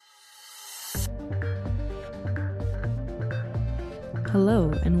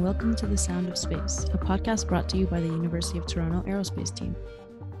Hello, and welcome to The Sound of Space, a podcast brought to you by the University of Toronto Aerospace Team.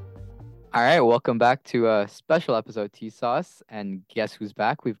 All right, welcome back to a special episode TSOS, and guess who's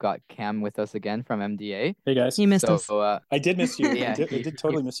back? We've got Cam with us again from MDA. Hey guys. He missed us. I did miss you. Yeah, I did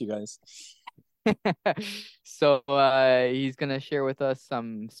totally miss you guys. So he's gonna share with us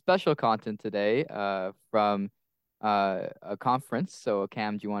some special content today from a conference. So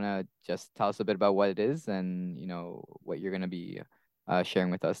Cam, do you want to just tell us a bit about what it is and what you're gonna be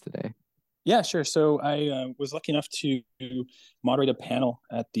sharing with us today? Yeah, sure. So I was lucky enough to moderate a panel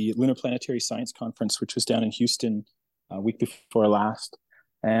at the Lunar Planetary Science Conference, which was down in Houston a week before last.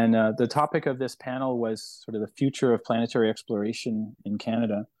 And the topic of this panel was sort of the future of planetary exploration in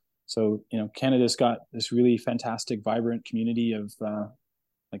Canada. So, Canada's got this really fantastic, vibrant community of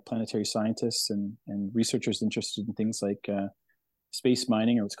like planetary scientists and researchers interested in things like space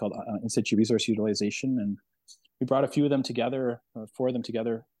mining, or what's called in situ resource utilization. And we brought a few of them together, four of them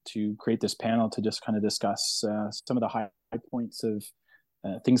together, to create this panel to just kind of discuss some of the high points of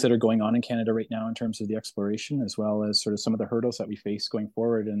things that are going on in Canada right now in terms of the exploration, as well as sort of some of the hurdles that we face going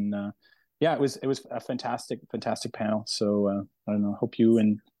forward. And yeah, it was a fantastic panel. So I don't know, hope you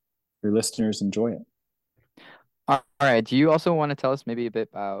and your listeners enjoy it. All right. Do you also want to tell us maybe a bit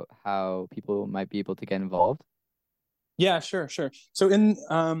about how people might be able to get involved? Yeah, sure. So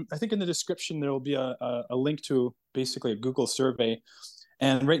I think in the description there will be a link to basically a Google survey,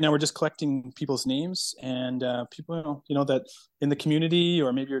 and right now we're just collecting people's names and people that in the community,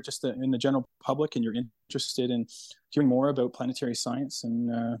 or maybe you're just in the general public and you're interested in hearing more about planetary science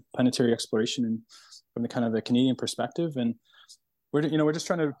and planetary exploration, and from the kind of the Canadian perspective. And we're just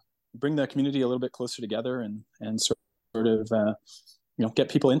trying to bring the community a little bit closer together and sort of get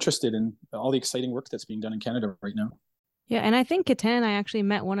people interested in all the exciting work that's being done in Canada right now. Yeah, and I think Katan, I actually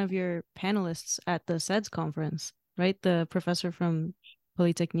met one of your panelists at the SEDS conference, right? The professor from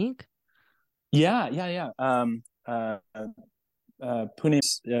Polytechnique. Yeah. Pune,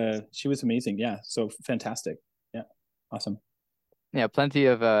 she was amazing. Yeah, so fantastic. Yeah, awesome. Yeah, plenty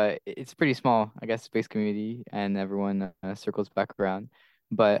of it's pretty small, I guess, space community, and everyone circles back around.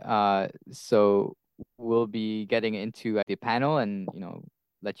 But so we'll be getting into the panel and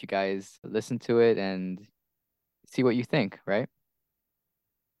let you guys listen to it and see what you think, right?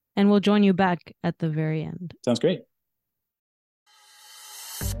 And we'll join you back at the very end. Sounds great.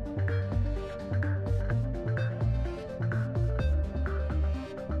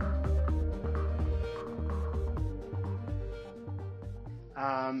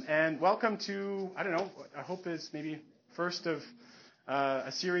 And welcome to, I don't know, I hope is maybe first of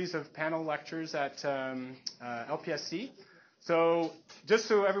a series of panel lectures at LPSC. So just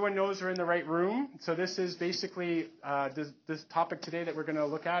so everyone knows we're in the right room, so this is basically, this topic today that we're going to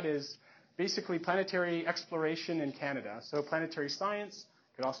look at is basically planetary exploration in Canada. So planetary science,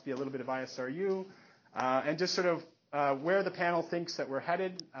 could also be a little bit of ISRU, and just sort of where the panel thinks that we're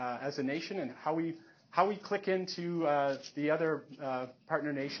headed as a nation, and how we click into the other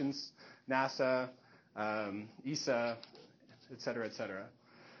partner nations, NASA, ESA, et cetera, et cetera.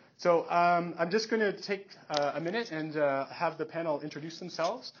 So I'm just going to take a minute and have the panel introduce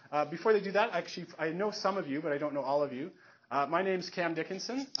themselves. Before they do that, actually, I know some of you, but I don't know all of you. My name's Cam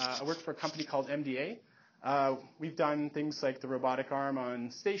Dickinson. I work for a company called MDA. We've done things like the robotic arm on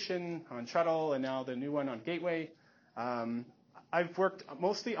station, on shuttle, and now the new one on Gateway. I've worked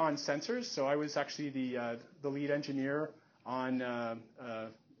mostly on sensors, so I was actually the lead engineer on a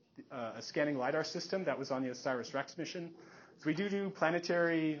scanning LiDAR system that was on the OSIRIS-REx mission. So we do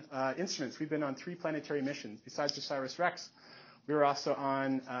planetary instruments. We've been on 3 planetary missions. Besides OSIRIS-REx, we were also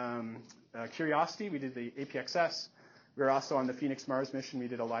on Curiosity. We did the APXS. We were also on the Phoenix Mars mission. We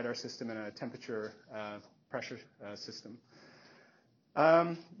did a LiDAR system and a temperature pressure system.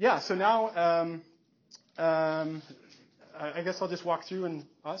 So now I guess I'll just walk through and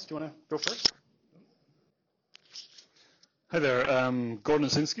Oz, do you want to go first? Hi there, Gordon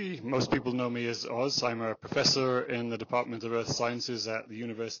Osinski. Most people know me as Oz. I'm a professor in the Department of Earth Sciences at the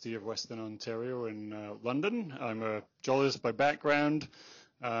University of Western Ontario in London. I'm a geologist by background,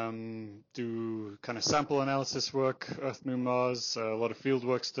 do kind of sample analysis work, Earth, Moon, Mars, a lot of field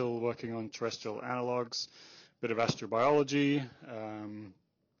work, still working on terrestrial analogs, a bit of astrobiology,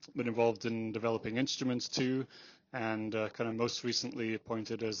 been involved in developing instruments too, and kind of most recently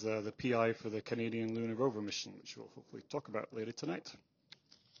appointed as the PI for the Canadian Lunar rover mission, which we'll hopefully talk about later tonight.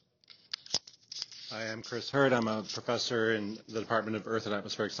 Hi, I'm Chris Hurd. I'm a professor in the Department of Earth and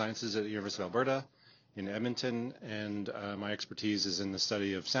Atmospheric Sciences at the University of Alberta in Edmonton, and my expertise is in the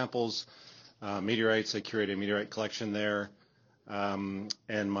study of samples, meteorites. I curate a meteorite collection there,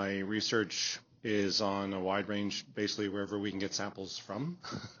 and my research is on a wide range, basically wherever we can get samples from,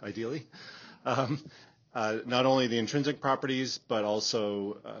 ideally. Not only the intrinsic properties, but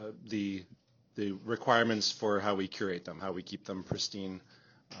also the requirements for how we curate them, how we keep them pristine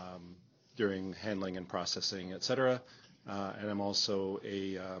during handling and processing, et cetera. And I'm also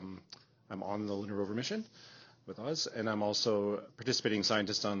I'm on the Lunar rover mission with Oz, and I'm also participating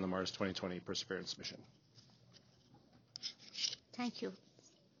scientist on the Mars 2020 Perseverance mission. Thank you.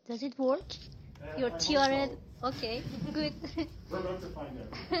 Does it work? Your TRL? Okay, good. We're about to find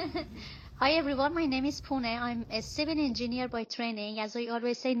out. Hi everyone, my name is Pune. I'm a civil engineer by training. As I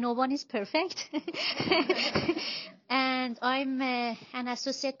always say, no one is perfect. And I'm an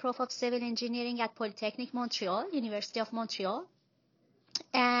associate prof of civil engineering at Polytechnique Montreal, University of Montreal.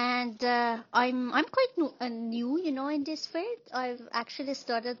 And I'm quite new, in this field. I've actually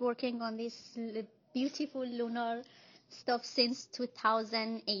started working on this beautiful lunar stuff since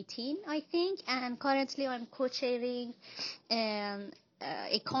 2018, I think. And currently I'm co-chairing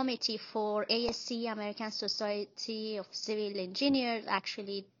a committee for ASC, American Society of Civil Engineers,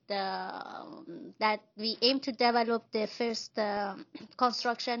 actually that we aim to develop the first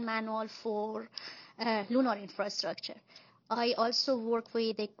construction manual for lunar infrastructure. I also work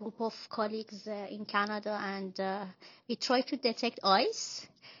with a group of colleagues in Canada, and we try to detect ice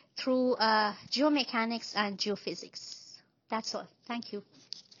through geomechanics and geophysics. That's all. Thank you.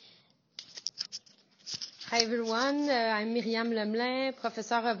 Hi everyone, I'm Myriam Lemelin,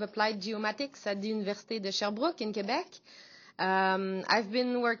 professor of applied geomatics at the Université de Sherbrooke in Quebec. I've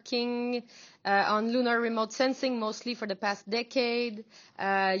been working on lunar remote sensing mostly for the past decade,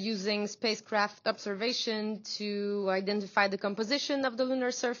 using spacecraft observation to identify the composition of the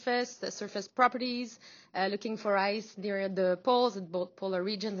lunar surface, the surface properties, looking for ice near the poles and both polar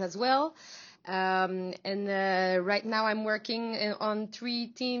regions as well. Right now I'm working on 3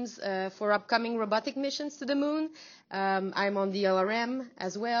 teams for upcoming robotic missions to the moon. I'm on the LRM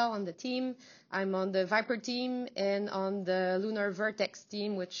as well, on the team. I'm on the Viper team and on the Lunar Vertex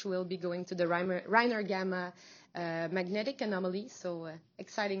team, which will be going to the Reiner Gamma magnetic anomaly. So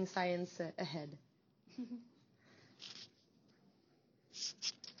exciting science ahead.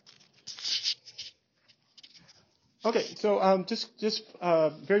 Okay, so just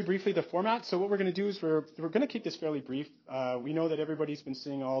very briefly the format. So what we're going to do is we're going to keep this fairly brief. We know that everybody's been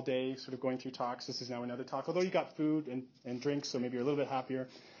sitting all day sort of going through talks. This is now another talk, although you got food and drinks, so maybe you're a little bit happier.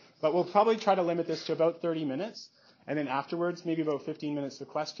 But we'll probably try to limit this to about 30 minutes. And then afterwards, maybe about 15 minutes for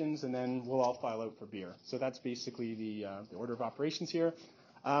questions, and then we'll all file out for beer. So that's basically the order of operations here.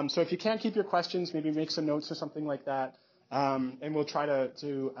 So if you can't keep your questions, maybe make some notes or something like that. And we'll try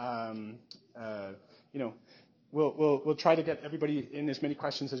We'll try to get everybody in as many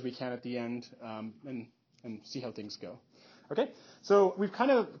questions as we can at the end, and see how things go. Okay, so we've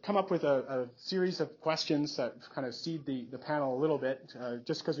kind of come up with a series of questions that kind of seed the panel a little bit,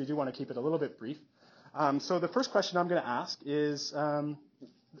 just because we do want to keep it a little bit brief. So the first question I'm going to ask is to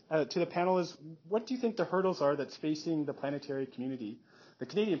the panel is, what do you think the hurdles are that's facing the planetary community, the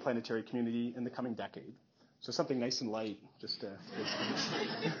Canadian planetary community, in the coming decade? So something nice and light, just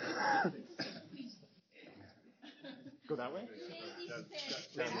go that way?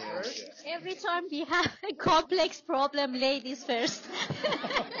 Every time we have a complex problem, ladies first.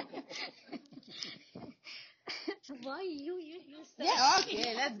 Why you say? Yeah,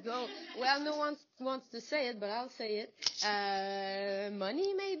 okay, let's go. Well, no one wants to say it, but I'll say it.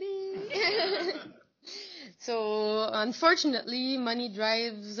 Money, maybe? So, unfortunately, money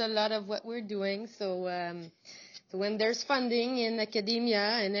drives a lot of what we're doing. So when there's funding in academia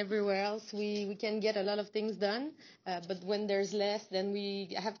and everywhere else, we can get a lot of things done. But when there's less, then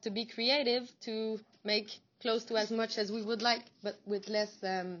we have to be creative to make close to as much as we would like, but with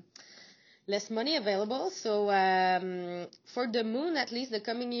less money available. So for the moon, at least, the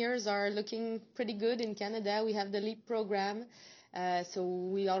coming years are looking pretty good in Canada. We have the LEAP program. So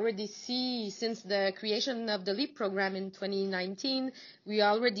we already see, since the creation of the LEAP program in 2019, we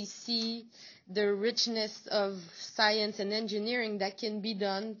already see the richness of science and engineering that can be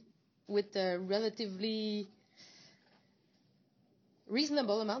done with a relatively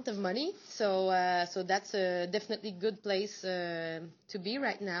reasonable amount of money. So that's a definitely good place to be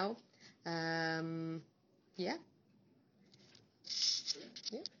right now. Yeah.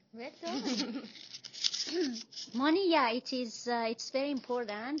 Money, yeah, it is. It's very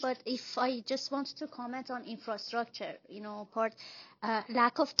important. But if I just want to comment on infrastructure,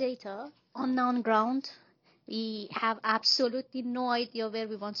 lack of data, unknown ground. We have absolutely no idea where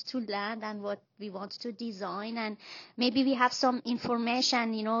we want to land and what we want to design. And maybe we have some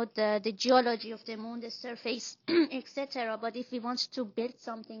information, the geology of the moon, the surface, etc. But if we want to build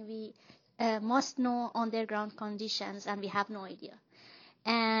something, we must know underground conditions, and we have no idea.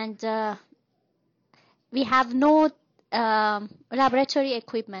 And we have no laboratory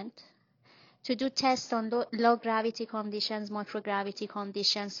equipment to do tests on low gravity conditions, microgravity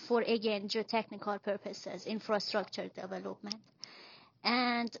conditions for, again, geotechnical purposes, infrastructure development.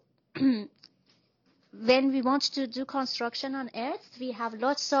 And when we want to do construction on Earth, we have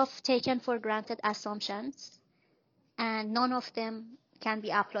lots of taken for granted assumptions, and none of them can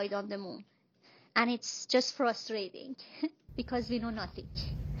be applied on the moon. And it's just frustrating because we know nothing.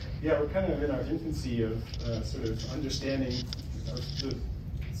 Yeah, we're kind of in our infancy of sort of understanding the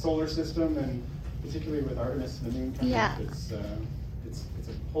solar system, and particularly with Artemis and the moon coming up, it's a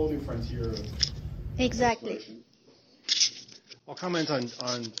whole new frontier of exactly. exploration. I'll comment on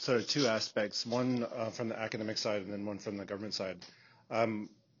sort of two aspects, one from the academic side and then one from the government side,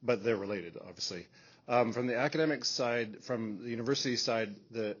 but they're related, obviously. From the academic side, from the university side,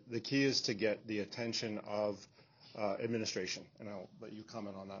 the key is to get the attention of administration, and I'll let you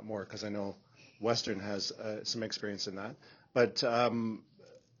comment on that more because I know Western has some experience in that. But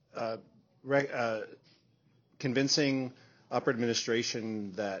convincing upper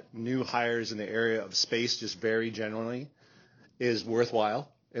administration that new hires in the area of space, just very generally, is worthwhile,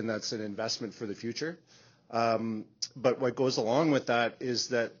 and that's an investment for the future. But what goes along with that is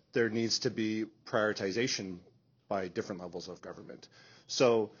that there needs to be prioritization by different levels of government.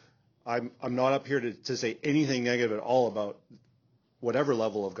 So I'm not up here to say anything negative at all about whatever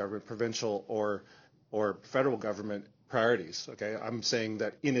level of government, provincial or federal government priorities. Okay, I'm saying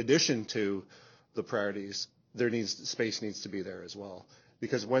that in addition to the priorities, space needs to be there as well,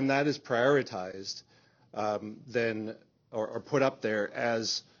 because when that is prioritized, then or put up there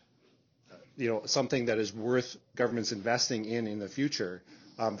as something that is worth governments investing in the future,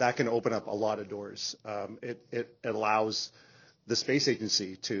 that can open up a lot of doors. It allows the space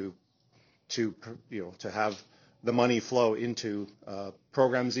agency to have the money flow into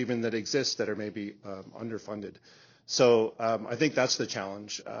programs even that exist that are maybe underfunded. So I think that's the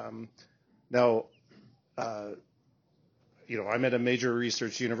challenge. Now, I'm at a major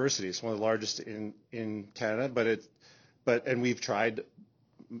research university. It's one of the largest in Canada, and we've tried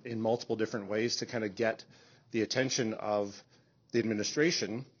in multiple different ways to kind of get the attention of the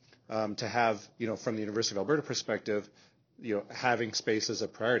administration to have, from the University of Alberta perspective, having space as a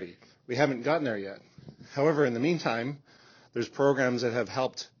priority. We haven't gotten there yet. However, in the meantime, there's programs that have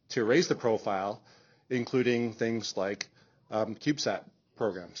helped to raise the profile, including things like CubeSat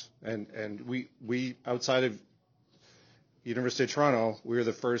programs. And we outside of University of Toronto, we were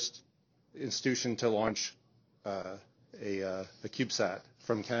the first institution to launch a CubeSat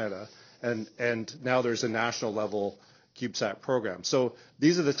from Canada, and now there's a national level CubeSat program. So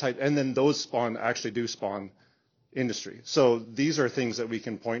these are the type, and then those do spawn industry. So these are things that we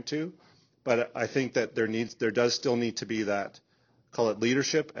can point to, but I think that there does still need to be that, call it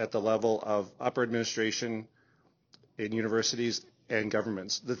leadership at the level of upper administration in universities and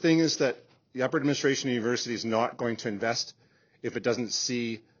governments. The thing is that the upper administration of university is not going to invest if it doesn't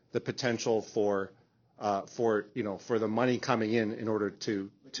see the potential for the money coming in order to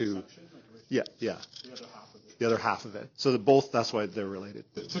the other half of it. So that's why they're related.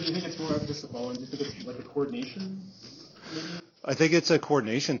 So do you think it's more of just do you think it's like a coordination? Maybe? I think it's a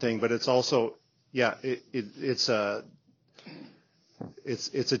coordination thing, but it's also it's a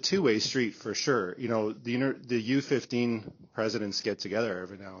two-way street for sure. The U15 presidents get together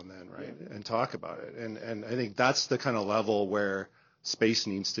every now and then, right, and talk about it, and I think that's the kind of level where space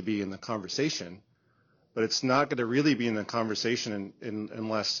needs to be in the conversation. But it's not going to really be in the conversation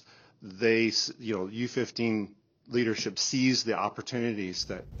unless they, U15 leadership sees the opportunities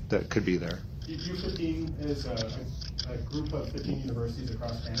that could be there. U15 is a group of 15 universities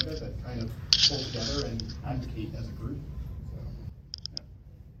across Canada that kind of pull together and advocate as a group.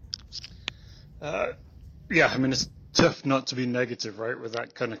 I mean, it's tough not to be negative, right, with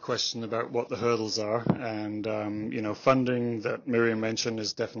that kind of question about what the hurdles are. And, funding that Miriam mentioned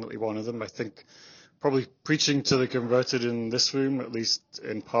is definitely one of them. I think probably preaching to the converted in this room, at least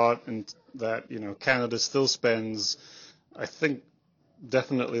in part, and that, Canada still spends, I think,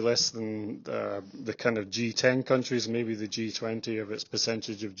 definitely less than the kind of G10 countries, maybe the G20 of its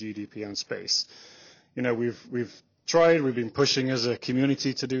percentage of GDP on space. We've tried, we've been pushing as a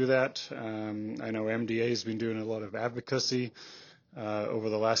community to do that. I know MDA has been doing a lot of advocacy over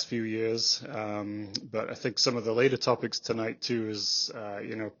the last few years, but I think some of the later topics tonight too is,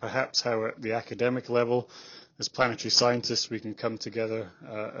 perhaps how at the academic level, as planetary scientists, we can come together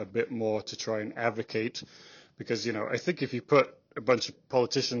a bit more to try and advocate, because, I think if you put a bunch of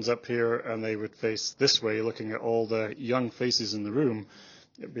politicians up here and they would face this way, looking at all the young faces in the room,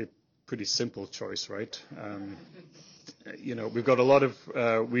 it'd be pretty simple choice, right? You know, we've got a lot of,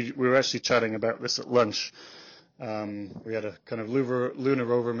 we were actually chatting about this at lunch. We had a kind of lunar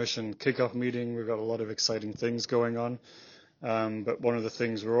rover mission kickoff meeting. We've got a lot of exciting things going on. But one of the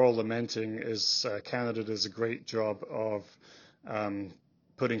things we're all lamenting is Canada does a great job of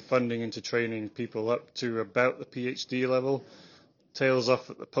putting funding into training people up to about the PhD level, tails off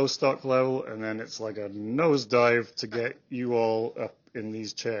at the postdoc level, and then it's like a nosedive to get you all up in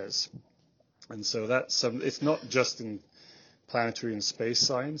these chairs. And so that's it's not just in planetary and space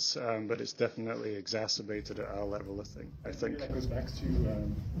science, but it's definitely exacerbated at our level, I think. That goes back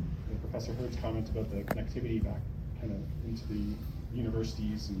to Professor Hurd's comment about the connectivity back kind of into the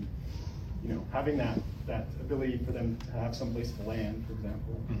universities and, you know, having that ability for them to have some place to land, for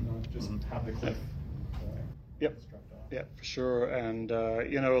example, not just have the cliff. Yep. Yeah, for sure. And,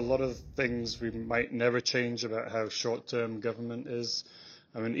 you know, a lot of things we might never change about how short-term government is.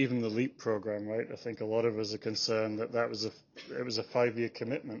 I mean, even the LEAP program, right? I think a lot of us are concerned that it was a 5-year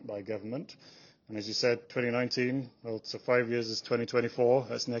commitment by government. And as you said, 2019, well, so 5 years is 2024.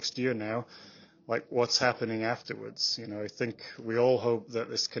 That's next year now. Like, what's happening afterwards? You know, I think we all hope that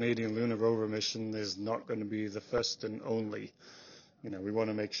this Canadian lunar rover mission is not going to be the first and only. You know, we want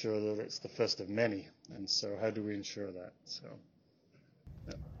to make sure that it's the first of many. And so how do we ensure that? So,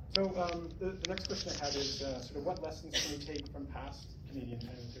 yeah. So the next question I had is sort of what lessons can we take from past Canadian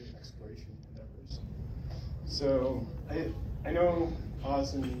planetary exploration endeavors? So I know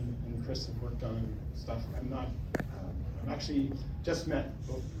Oz and Chris have worked on stuff. I've actually just met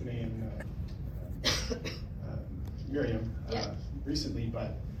both Renee and Miriam recently,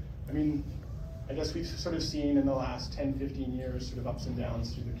 but I mean, I guess we've sort of seen in the last 10, 15 years sort of ups and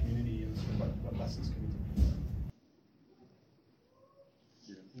downs through the community and sort of what lessons can we take from them?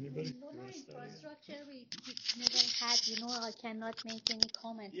 Anybody? Lunar infrastructure we never had, you know, I cannot make any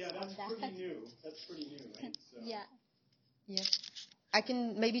comment on that. Pretty new. That's pretty new, right? So. Yeah. I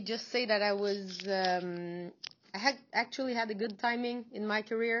can maybe just say that I had actually had a good timing in my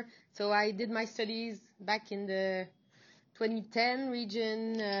career. So I did my studies back in the 2010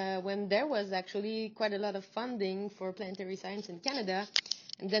 region when there was actually quite a lot of funding for planetary science in Canada.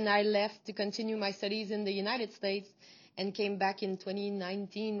 And then I left to continue my studies in the United States and came back in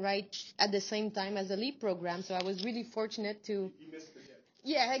 2019 right at the same time as the LEAP program. So I was really fortunate to... You missed the dip.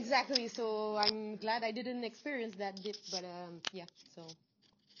 Yeah, exactly. So I'm glad I didn't experience that dip, but yeah, so...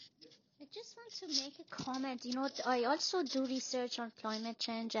 I just want to make a comment. You know, I also do research on climate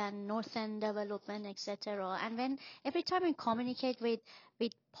change and northern development, etc. And every time I communicate with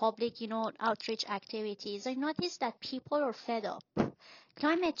public, you know, outreach activities, I notice that people are fed up.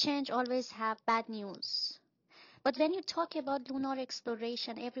 Climate change always have bad news. But when you talk about lunar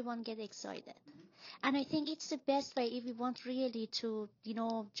exploration, everyone gets excited. And I think it's the best way if we want really to, you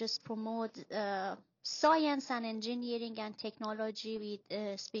know, just promote science and engineering and technology with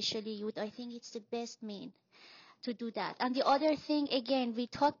especially youth. I think it's the best mean to do that. And the other thing, again, we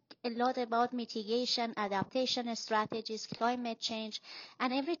talk a lot about mitigation, adaptation strategies, climate change.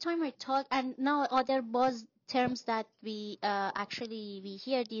 And every time I talk, and now other buzz terms that we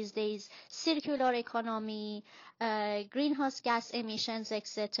hear these days, circular economy, greenhouse gas emissions,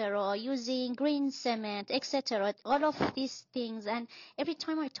 etc., using green cement, etc., all of these things. And every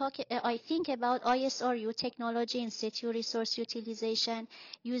time I talk, I think about ISRU, technology in situ resource utilization,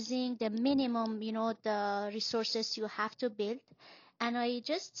 using the minimum, you know, the resources you have to build. And I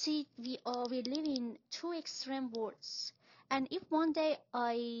just see we live in two extreme worlds. And if one day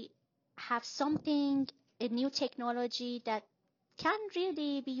I have something, a new technology that can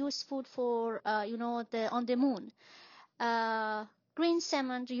really be useful for, you know, on the moon. Green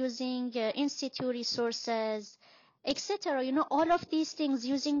cement using in situ resources, etc. You know, all of these things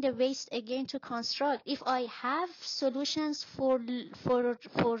using the waste again to construct. If I have solutions for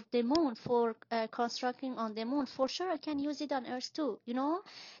the moon, for constructing on the moon, for sure I can use it on Earth too. You know,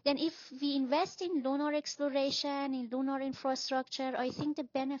 then if we invest in lunar exploration, in lunar infrastructure, I think the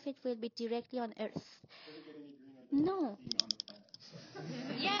benefit will be directly on Earth. No.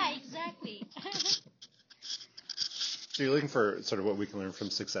 Yeah, exactly. So you're looking for sort of what we can learn from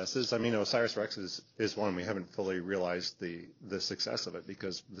successes. I mean, OSIRIS-REx is one. We haven't fully realized the success of it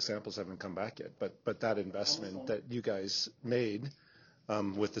because the samples haven't come back yet. But that investment that you guys made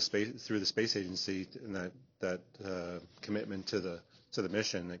with the space through the space agency and that commitment to the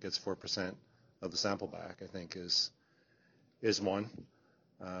mission that gets 4% of the sample back, I think is one.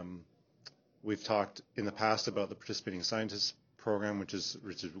 We've talked in the past about the participating scientists program, which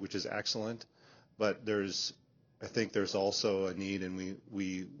is excellent, but I think there's also a need, and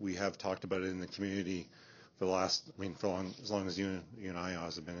we have talked about it in the community for the last, I mean, as long as you and I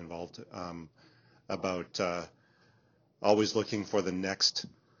have been involved, about always looking for the next,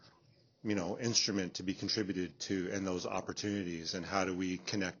 instrument to be contributed to and those opportunities, and how do we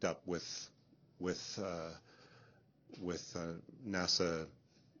connect up with NASA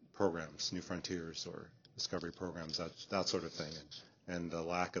programs, New Frontiers or Discovery programs, that sort of thing, and the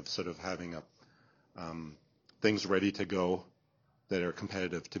lack of sort of having things ready to go that are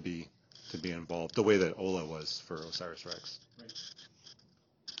competitive to be involved, the way that OLA was for OSIRIS-REx.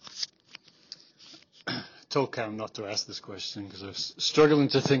 Told Cam not to ask this question because I was struggling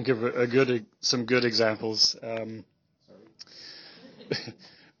to think of some good examples.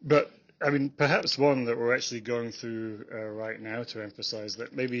 But I mean, perhaps one that we're actually going through right now to emphasize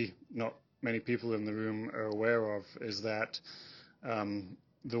that maybe not many people in the room are aware of is that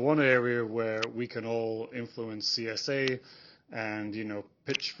the one area where we can all influence CSA and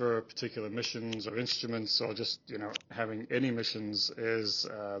pitch for particular missions or instruments or just having any missions is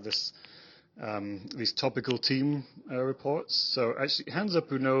these topical team reports. So actually, hands up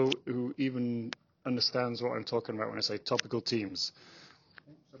who even understands what I'm talking about when I say topical teams.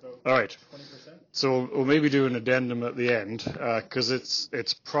 All right. 20%. So we'll maybe do an addendum at the end because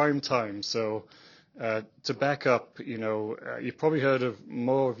it's prime time. So to back up, you've probably heard of,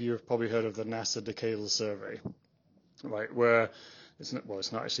 more of you have probably heard of the NASA Decadal Survey, right? Where it's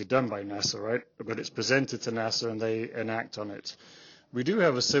not actually done by NASA, right? But it's presented to NASA and they enact on it. We do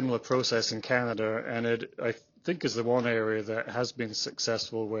have a similar process in Canada, and it, I think, is the one area that has been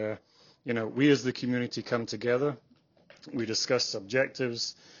successful where, we as the community come together, we discuss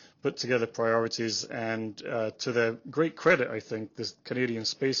objectives, put together priorities, and to their great credit, I think, the Canadian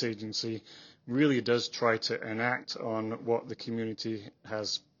Space Agency really does try to enact on what the community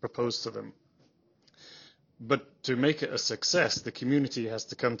has proposed to them. But to make it a success, the community has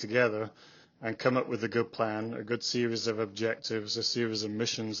to come together and come up with a good plan, a good series of objectives, a series of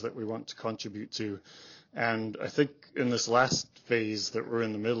missions that we want to contribute to. And I think in this last phase that we're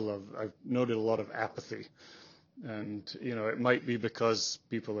in the middle of, I've noted a lot of apathy. And, it might be because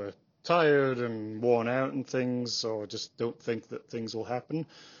people are tired and worn out and things, or just don't think that things will happen.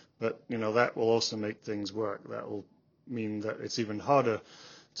 But, that will also make things work. That will mean that it's even harder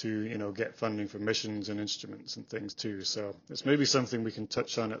to, get funding for missions and instruments and things too. So it's maybe something we can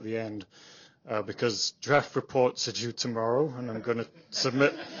touch on at the end. Because draft reports are due tomorrow, and I'm going to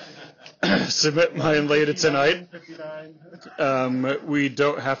submit mine later tonight. We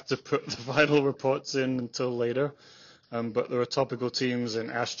don't have to put the final reports in until later, but there are topical teams in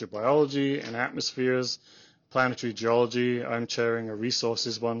astrobiology and atmospheres, planetary geology. I'm chairing a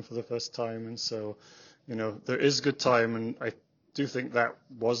resources one for the first time, and so, there is good time, and I do think that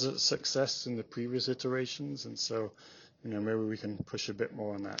was a success in the previous iterations, and so, maybe we can push a bit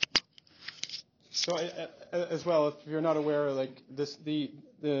more on that. So as well, if you're not aware, like this, the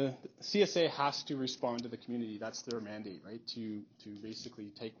CSA has to respond to the community. That's their mandate, right? To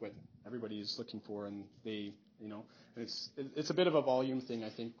basically take what everybody is looking for, and they, it's a bit of a volume thing, I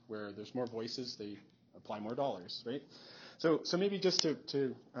think, where there's more voices, they apply more dollars, right? So maybe just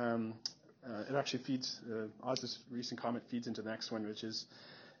to it actually feeds Oz's recent comment feeds into the next one, which is,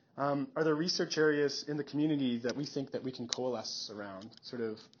 are there research areas in the community that we think that we can coalesce around, sort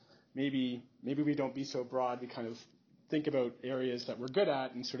of? Maybe we don't be so broad. We kind of think about areas that we're good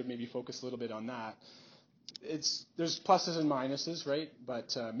at and sort of maybe focus a little bit on that. There's pluses and minuses, right?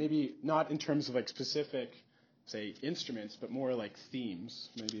 But maybe not in terms of like specific, say, instruments, but more like themes,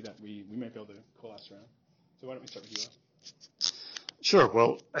 maybe that we might be able to coalesce around. So why don't we start with you, Ross? Sure.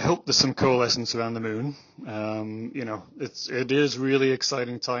 Well, I hope there's some coalescence around the moon. It is really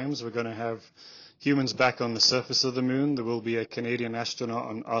exciting times. We're going to have humans back on the surface of the moon. There will be a Canadian astronaut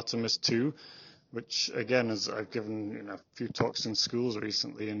on Artemis 2, which, again, I've given a few talks in schools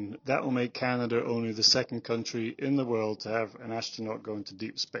recently, and that will make Canada only the second country in the world to have an astronaut go into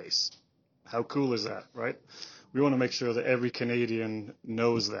deep space. How cool is that, right? We want to make sure that every Canadian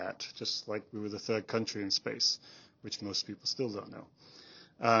knows that, just like we were the third country in space, which most people still don't know.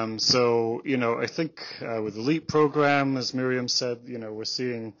 I think with the LEAP program, as Miriam said, we're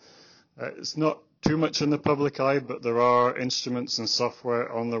seeing it's not too much in the public eye, but there are instruments and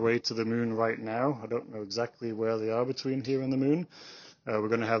software on their way to the moon right now. I don't know exactly where they are between here and the moon. We're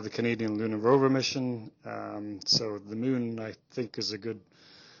going to have the Canadian Lunar rover mission. So the moon, I think, is a good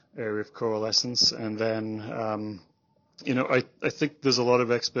area of coalescence. And then, I think there's a lot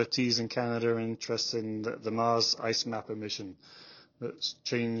of expertise in Canada and interest in the Mars Ice Mapper mission. That's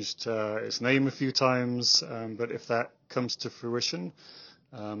changed its name a few times, but if that comes to fruition,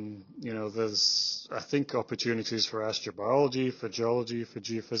 There's, I think, opportunities for astrobiology, for geology, for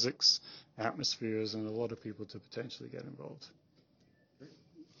geophysics, atmospheres, and a lot of people to potentially get involved.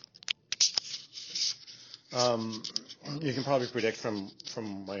 You can probably predict from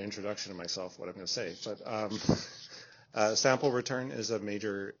my introduction of myself what I'm going to say, but sample return is a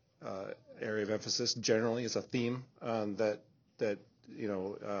major area of emphasis. Generally, it's a theme that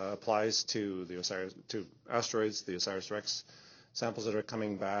applies to to asteroids, the OSIRIS-REx samples that are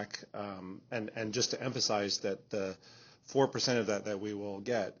coming back, and just to emphasize that the 4% of that we will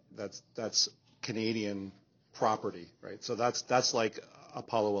get, that's Canadian property, right? So that's like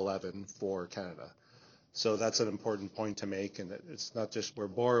Apollo 11 for Canada. So that's an important point to make, and that it's not just we're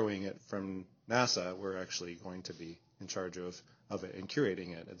borrowing it from NASA, we're actually going to be in charge of it and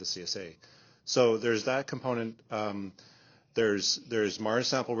curating it at the CSA. So there's that component. There's Mars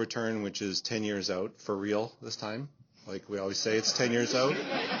sample return, which is 10 years out for real this time. Like we always say, it's 10 years out,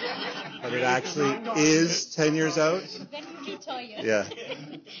 but it actually is 10 years out.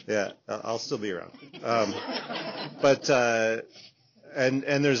 Yeah, I'll still be around.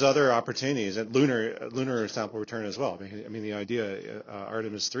 And there's other opportunities at lunar sample return as well. I mean, the idea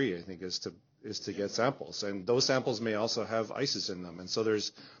Artemis 3, I think, is to get samples, and those samples may also have ices in them. And so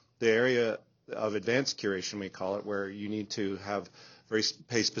there's the area of advanced curation, we call it, where you need to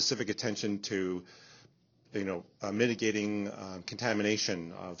pay specific attention to mitigating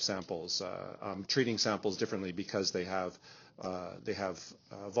contamination of samples, treating samples differently because they have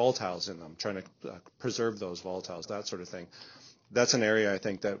volatiles in them, trying to preserve those volatiles, that sort of thing. That's an area I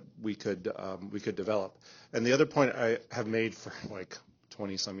think that we could develop. And the other point I have made for like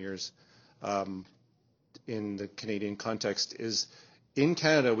 20 some years in the Canadian context is in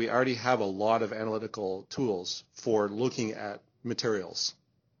Canada we already have a lot of analytical tools for looking at materials.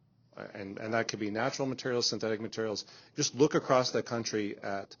 And that could be natural materials, synthetic materials. Just look across the country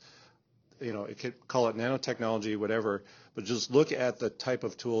at, it could call it nanotechnology, whatever, but just look at the type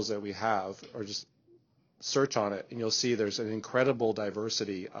of tools that we have, or just search on it, and you'll see there's an incredible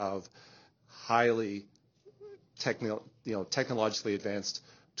diversity of highly technologically advanced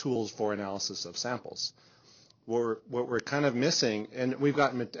tools for analysis of samples. What we're kind of missing, and we've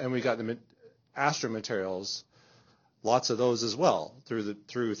got the astromaterials, lots of those as well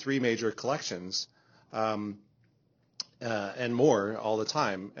through three major collections, and more all the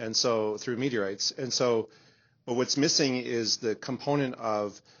time, and so through meteorites. And so, but what's missing is the component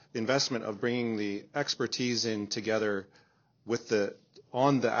of investment of bringing the expertise in together with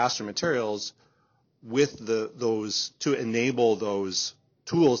on the astromaterials with those to enable those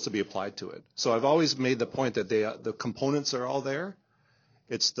tools to be applied to it. So I've always made the point that the components are all there.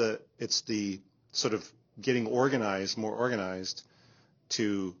 It's the sort of getting more organized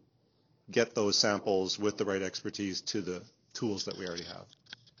to get those samples with the right expertise to the tools that we already have.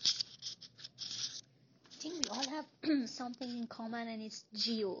 I think we all have something in common, and it's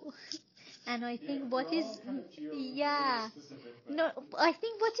geo. And I think what is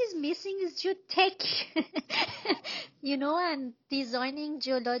missing is geotech. And designing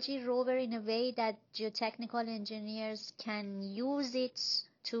geology rover in a way that geotechnical engineers can use it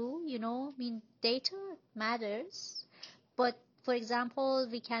too. Data matters, but for example,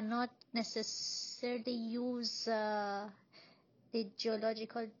 we cannot necessarily use the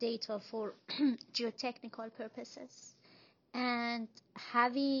geological data for geotechnical purposes. And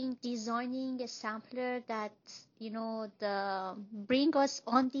designing a sampler that bring us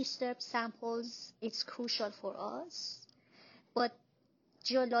undisturbed samples, it's crucial for us. But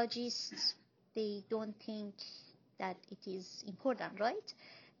geologists, they don't think that it is important, right?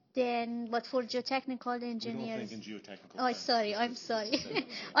 But for geotechnical engineers, we don't think in geotechnical terms. Sorry, I'm sorry.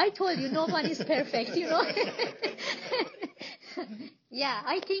 I told you no one is perfect, Yeah,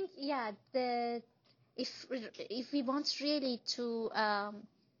 I think if we want really to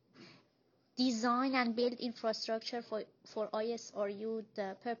design and build infrastructure for ISRU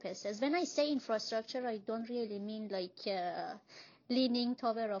the purposes. When I say infrastructure, I don't really mean like Leaning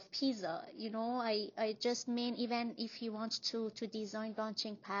Tower of Pisa. I just mean even if you want to design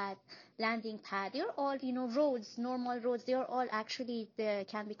launching pad, landing pad, they're all roads, normal roads. They are all actually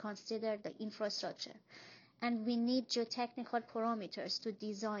can be considered the infrastructure, and we need geotechnical parameters to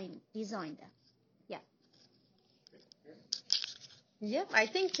design them. Yep, I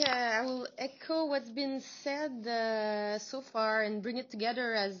think I will echo what's been said so far and bring it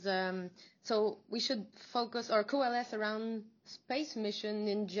together as so we should focus or coalesce around space mission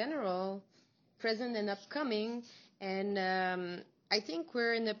in general, present and upcoming. And I think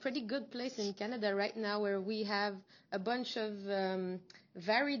we're in a pretty good place in Canada right now where we have a bunch of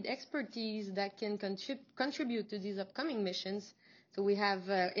varied expertise that can contribute to these upcoming missions. So we have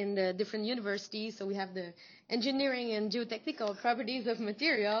in the different universities, so we have the engineering and geotechnical properties of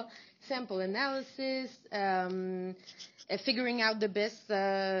material, sample analysis, figuring out the best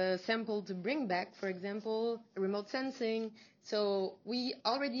sample to bring back, for example, remote sensing. So we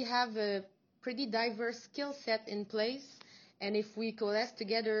already have a pretty diverse skill set in place. And if we coalesce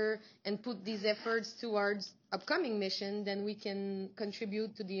together and put these efforts towards upcoming mission, then we can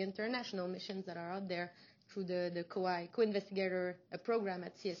contribute to the international missions that are out there through the co-investigator program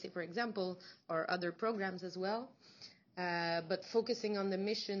at CSA, for example, or other programs as well. But focusing on the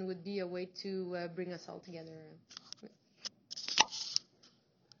mission would be a way to bring us all together.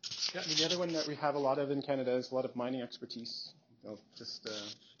 Yeah, the other one that we have a lot of in Canada is a lot of mining expertise. I'll just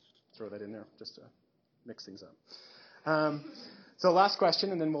throw that in there just to mix things up. So last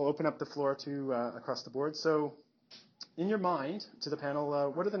question, and then we'll open up the floor to across the board. So in your mind, to the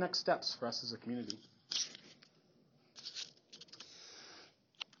panel, what are the next steps for us as a community?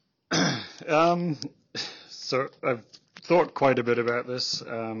 So I've thought quite a bit about this.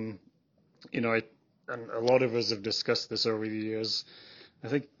 And a lot of us have discussed this over the years. I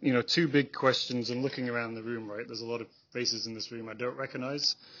think, two big questions, and looking around the room, right, there's a lot of faces in this room I don't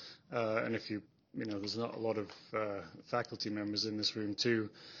recognize. And if there's not a lot of faculty members in this room too.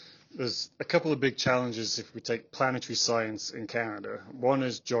 There's a couple of big challenges if we take planetary science in Canada. One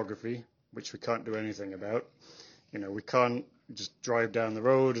is geography, which we can't do anything about. We can't just drive down the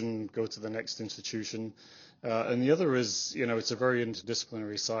road and go to the next institution. And the other is, it's a very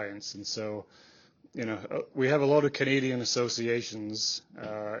interdisciplinary science. And so, we have a lot of Canadian associations.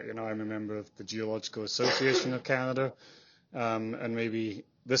 I'm a member of the Geological Association of Canada. And maybe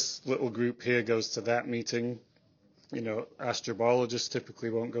this little group here goes to that meeting. Astrobiologists typically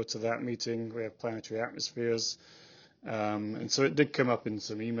won't go to that meeting. We have planetary atmospheres. And so it did come up in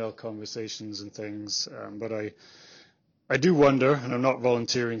some email conversations and things. But I do wonder, and I'm not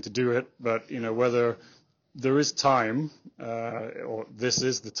volunteering to do it, but, whether there is time, or this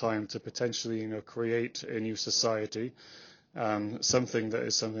is the time to potentially, create a new society, something that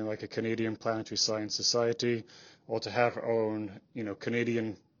is something like a Canadian Planetary Science Society, or to have our own,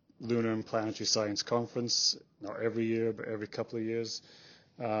 Canadian Lunar and Planetary Science Conference, not every year, but every couple of years.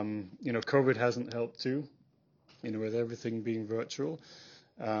 COVID hasn't helped too, with everything being virtual.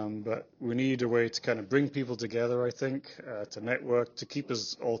 But we need a way to kind of bring people together, I think, to network, to keep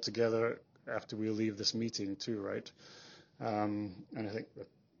us all together after we leave this meeting too, right? And I think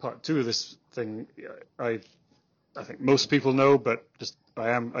part two of this thing, I think most people know, but just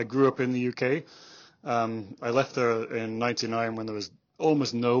I grew up in the UK. I left there in '99 when there was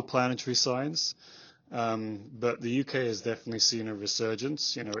almost no planetary science. But the UK has definitely seen a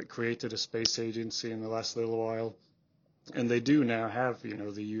resurgence. It created a space agency in the last little while. And they do now have,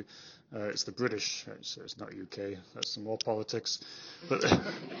 it's the British, so it's not UK, that's some more politics. But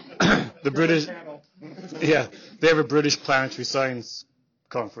the British, yeah, they have a British Planetary Science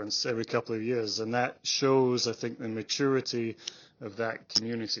Conference every couple of years. And that shows, I think, the maturity of that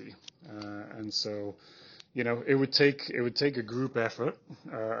community. And so, it would take a group effort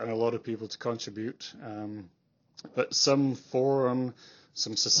and a lot of people to contribute. But some forum,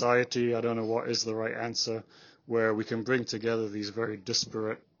 some society, I don't know what is the right answer, where we can bring together these very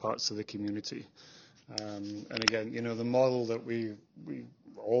disparate parts of the community. And again, the model that we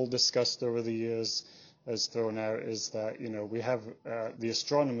all discussed over the years as thrown out is that, we have the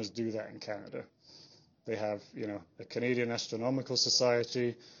astronomers do that in Canada. They have, a Canadian Astronomical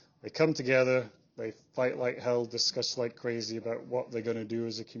Society. They come together, they fight like hell, discuss like crazy about what they're going to do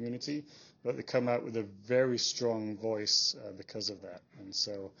as a community, but they come out with a very strong voice because of that. And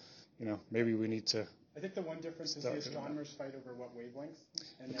so, maybe we need to. I think the one difference is the astronomers fight over what wavelengths,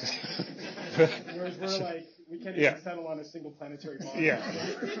 and whereas we're like, we can't even settle on a single planetary body. Yeah,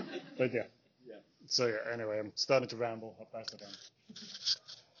 but yeah. So anyway, I'm starting to ramble. I'll pass it on.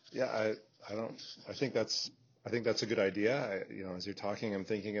 Yeah, I think that's a good idea. As you're talking, I'm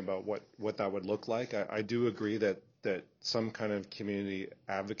thinking about what that would look like. I do agree that some kind of community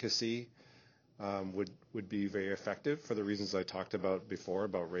advocacy would be very effective for the reasons I talked about before,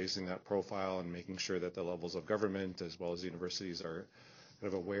 about raising that profile and making sure that the levels of government as well as universities are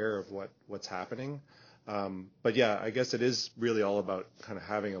kind of aware of what's happening. But yeah, I guess it is really all about kind of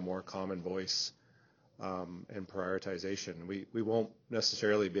having a more common voice and prioritization. We won't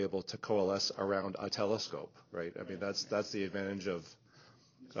necessarily be able to coalesce around a telescope, right? I mean, that's the advantage of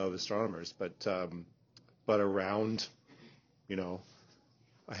astronomers, but around,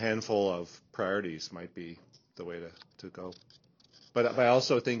 a handful of priorities might be the way to go. But I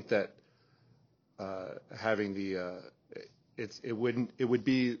also think that having it would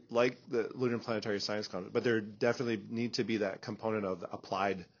be like the Lunar Planetary Science Conference, but there definitely need to be that component of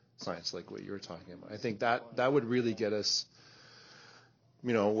applied science, like what you were talking about. I think that would really get us,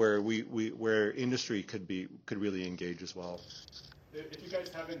 where where industry could really engage as well. If you guys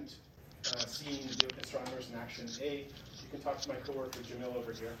haven't seen the astronomers in action, you can talk to my coworker Jamil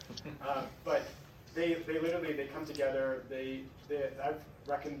over here. But they literally come together. I've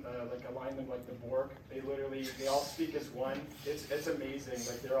aligned them like the Borg. They all speak as one. It's amazing.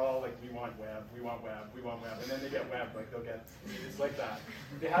 Like they're all like, we want web, we want web, we want web, and then they get web. Like it's like that.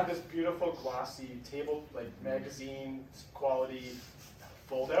 They have this beautiful glossy table, like magazine quality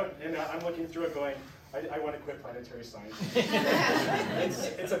fold out, and I'm looking through it going, I want to quit planetary science.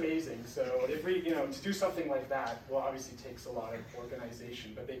 It's amazing. So if we, to do something like that, well, obviously takes a lot of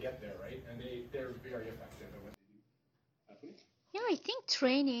organization, but they get there, right? And they're very effective at what they do. Yeah, I think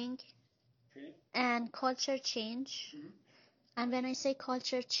training and culture change. Mm-hmm. And when I say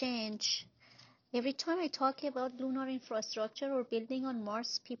culture change, every time I talk about lunar infrastructure or building on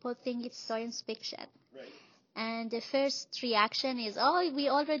Mars, people think it's science fiction. Right. And the first reaction is, oh, we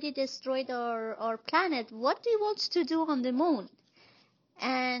already destroyed our planet. What do you want to do on the moon?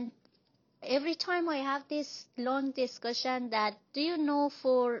 And every time I have this long discussion that, do you know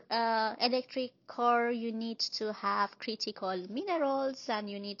for electric car, you need to have critical minerals and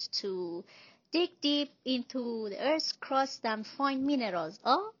you need to dig deep into the Earth's crust and find minerals.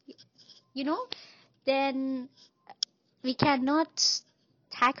 Oh, then we cannot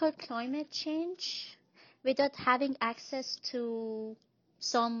tackle climate change without having access to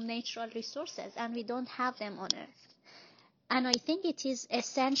some natural resources, and we don't have them on Earth. And I think it is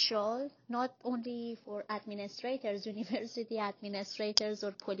essential, not only for administrators, university administrators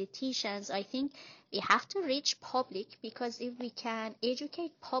or politicians. I think we have to reach public, because if we can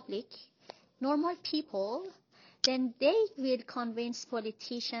educate public, normal people, then they will convince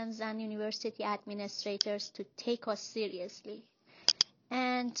politicians and university administrators to take us seriously.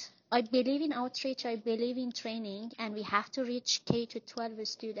 And I believe in outreach, I believe in training, and we have to reach K to 12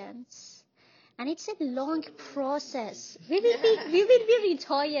 students. And it's a long process. We will be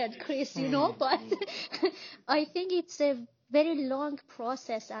retired, Chris, but I think it's a very long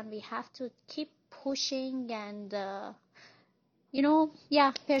process, and we have to keep pushing and,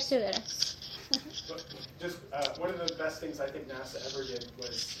 perseverance. Just one of the best things I think NASA ever did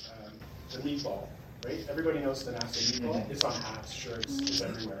was the meatball. Right? Everybody knows the NASA meatball. It's on hats, shirts, it's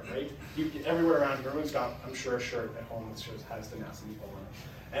everywhere, right? Everywhere around, everyone's got, I'm sure, a shirt at home that has the NASA meatball on it.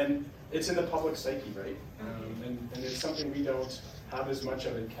 And it's in the public psyche, right? And it's something we don't have as much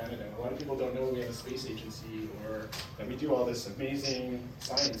of in Canada. A lot of people don't know we have a space agency or that we do all this amazing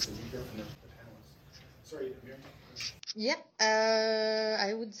science that you hear from the panelists. Sorry, Amir. Yeah,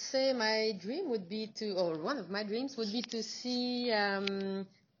 I would say my dream would be one of my dreams would be to see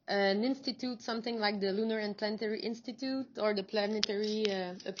an institute, something like the Lunar and Planetary Institute or the Planetary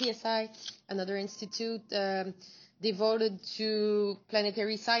PSI, another institute devoted to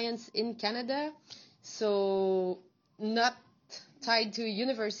planetary science in Canada. So not tied to a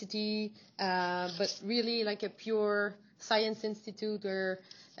university, but really like a pure science institute where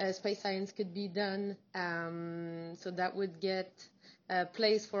space science could be done. So that would get a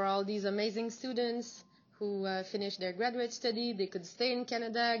place for all these amazing students who finish their graduate study. They could stay in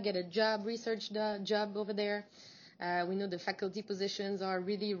Canada, get a job, research job over there. We know the faculty positions are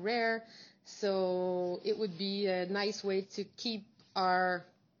really rare, so it would be a nice way to keep our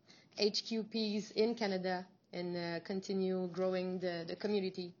HQPs in Canada and continue growing the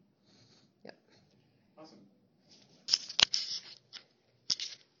community. Yeah. Awesome.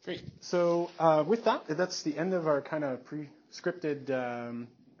 Great. So with that, that's the end of our kind of pre-scripted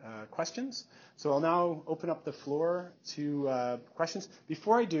questions. So I'll now open up the floor to questions.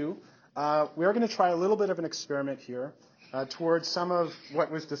 Before I do, we are going to try a little bit of an experiment here towards some of what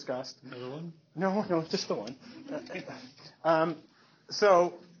was discussed. Another one? No, just the one.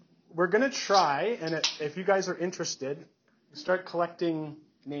 So we're going to try, and if you guys are interested, start collecting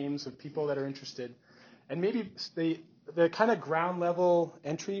names of people that are interested. And maybe the kind of ground level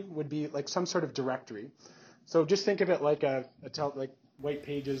entry would be like some sort of directory. So just think of it like like white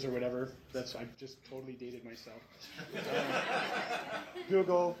pages or whatever. I've just totally dated myself.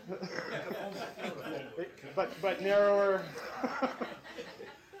 Google, but narrower.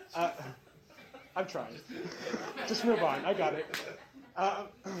 I'm trying. Just move on. I got it.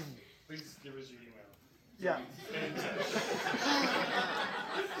 Please give us your email. Yeah.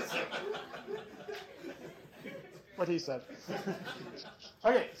 What he said.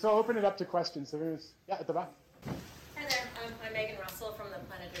 Okay, so I'll open it up to questions. Yeah, at the back. Hi there, I'm Megan Russell from the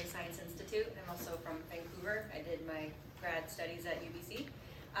Planetary Science Institute. I'm also from Vancouver. I did my grad studies at UBC.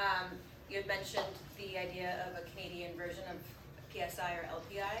 You had mentioned the idea of a Canadian version of PSI or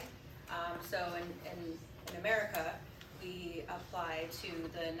LPI. So in America, we apply to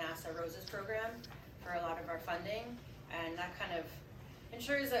the NASA ROSES program for a lot of our funding, and that kind of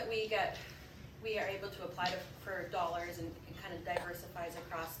ensures that we are able to apply for dollars, and it kind of diversifies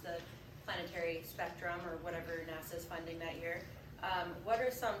across the planetary spectrum or whatever NASA's funding that year. What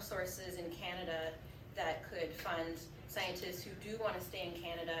are some sources in Canada that could fund scientists who do want to stay in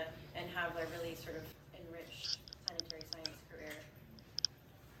Canada and have a really sort of enriched planetary science career?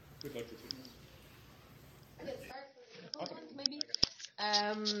 Who'd like to take this? I can start with a couple ones, maybe.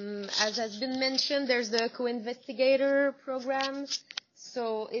 As has been mentioned, there's the co-investigator program.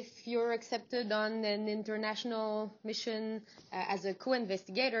 So if you're accepted on an international mission as a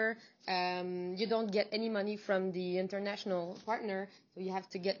co-investigator, you don't get any money from the international partner, so you have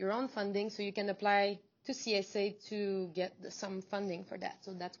to get your own funding, so you can apply to CSA to get some funding for that.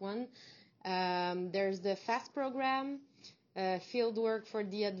 So that's one. There's the FAST program, field work for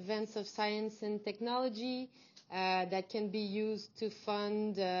the advance of science and technology, that can be used to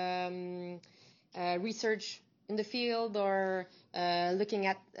fund research in the field or looking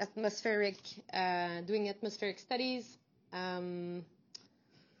at doing atmospheric studies.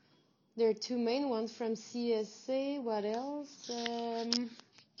 There are two main ones from CSA. What else?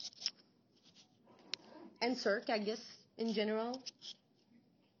 And CERC, I guess, in general.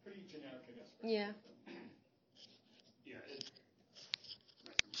 Pretty generic, I guess. Yeah.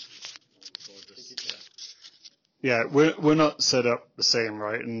 Yeah, we're not set up the same,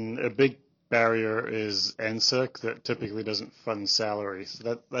 right? And a big barrier is NSERC that typically doesn't fund salary.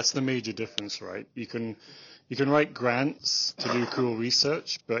 So that's the major difference, right? You can write grants to do cool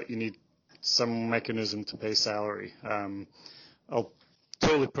research, but you need some mechanism to pay salary. I'll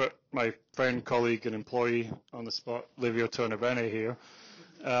totally put my friend, colleague, and employee on the spot, Livio Tornabene here.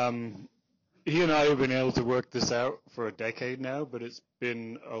 He and I have been able to work this out for a decade now, but it's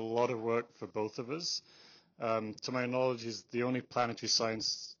been a lot of work for both of us. To my knowledge, he's the only planetary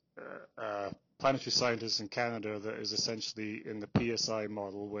scientist in Canada that is essentially in the PSI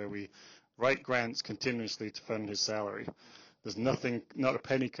model, where we write grants continuously to fund his salary. There's nothing, not a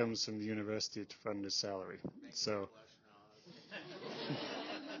penny comes from the university to fund his salary. So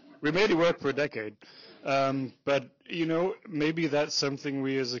we made it work for a decade. But, you know, maybe that's something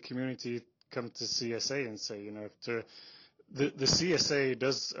we as a community come to CSA and say, you know, the CSA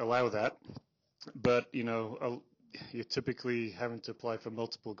does allow that. But, you know, you're typically having to apply for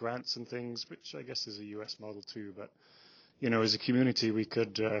multiple grants and things, which I guess is a US model too. But, you know, as a community, we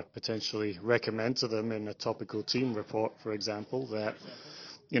could potentially recommend to them in a topical team report, for example, that,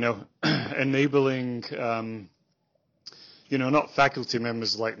 you know, enabling, you know, not faculty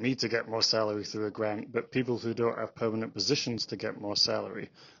members like me to get more salary through a grant, but people who don't have permanent positions to get more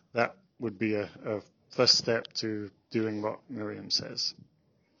salary. That would be a first step to doing what Miriam says.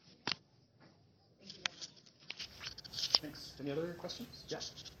 Thanks. Any other questions? Yeah.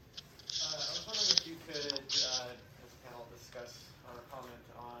 I was wondering if you could, this panel, discuss or comment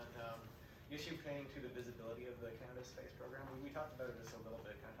on the issue pertaining to the visibility of the Canada space program. We talked about it just a little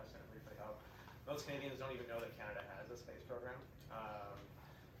bit, kind of touched on it briefly, how most Canadians don't even know that Canada has a space program.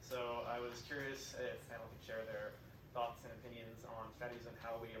 So I was curious if the panel could share their thoughts and opinions on strategies on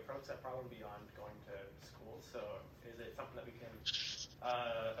how we approach that problem beyond going to schools. So is it something that we can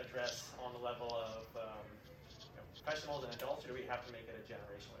address on the level of professionals and adults, or do we have to make it a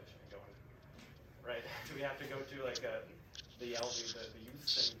generational issue and going, right? Do we have to go to like the youth and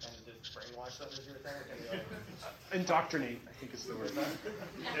just brainwash them, as you were saying? Or can we like Indoctrinate, I think is the word.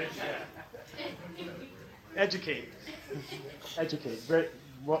 Yeah. Educate. Educate. Very,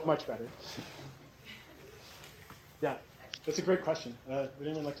 much better. Yeah, that's a great question. Would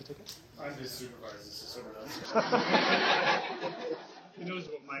anyone like to take it? I'm his supervisor, so someone else. He knows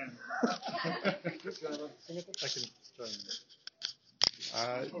what mine.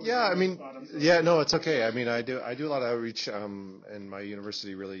 Yeah, I mean, yeah, no, it's okay. I mean, I do a lot of outreach, and my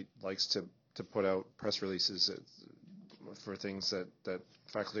university really likes to put out press releases for things that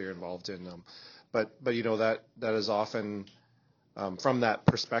faculty are involved in. But you know, that is often from that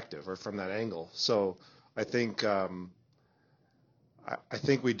perspective or from that angle. So I think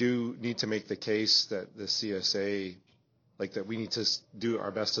we do need to make the case that the CSA, like that we need to do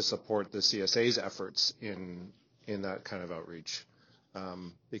our best to support the CSA's efforts in that kind of outreach,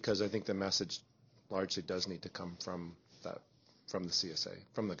 because I think the message largely does need to come from the CSA,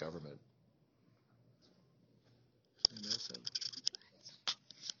 from the government.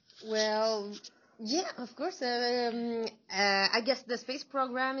 Well, Yeah, of course. I guess the space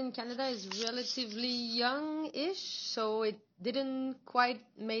program in Canada is relatively young-ish, so it didn't quite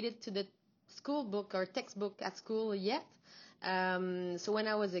made it to the school book or textbook at school yet. So when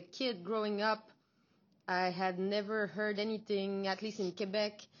I was a kid growing up, I had never heard anything, at least in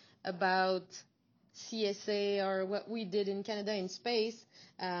Quebec, about CSA or what we did in Canada in space.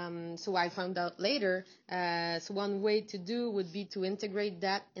 So I found out later. So one way to do would be to integrate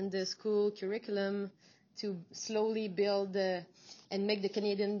that in the school curriculum to slowly build and make the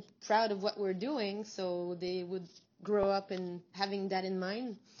Canadian proud of what we're doing, so they would grow up and having that in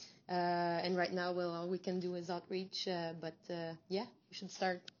mind. And right now, well, all we can do is outreach, but yeah, we should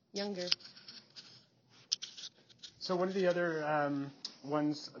start younger. So one of the other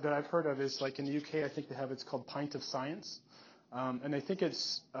ones that I've heard of is like in the UK, I think they have it's called Pint of Science, and I think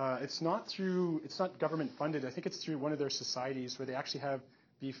it's not government funded. I think it's through one of their societies where they actually have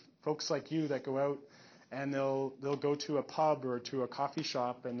folks like you that go out and they'll go to a pub or to a coffee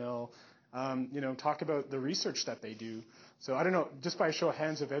shop and they'll talk about the research that they do. So I don't know, just by a show of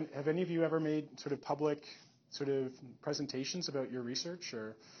hands, have any of you ever made sort of public sort of presentations about your research?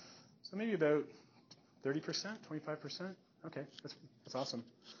 Or so maybe about 30%, 25%? Okay, that's awesome.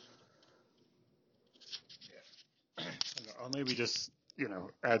 I'll maybe just,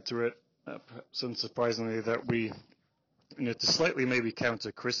 add to it, perhaps unsurprisingly, that we, to slightly maybe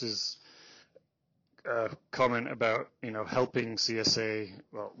counter Chris's comment about, helping CSA.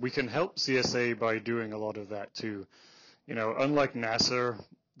 Well, we can help CSA by doing a lot of that too. Unlike NASA,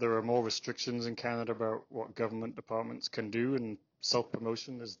 there are more restrictions in Canada about what government departments can do, and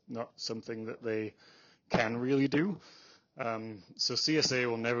self-promotion is not something that they can really do. So CSA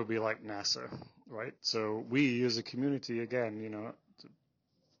will never be like NASA, right? So we as a community, again, to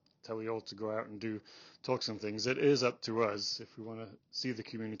tell you all to go out and do talks and things, it is up to us. If we want to see the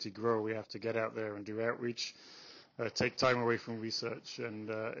community grow, we have to get out there and do outreach, take time away from research, and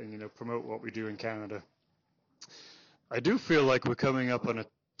promote what we do in Canada. I do feel like we're coming up on a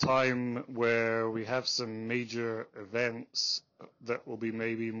time where we have some major events that will be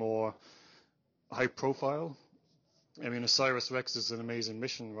maybe more high profile. I mean, OSIRIS-REx is an amazing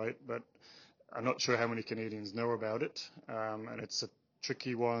mission, right? But I'm not sure how many Canadians know about it, and it's a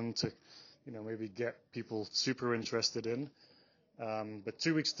tricky one to, maybe get people super interested in. But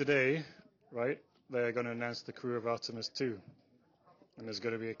 2 weeks today, right, they're going to announce the crew of Artemis 2, and there's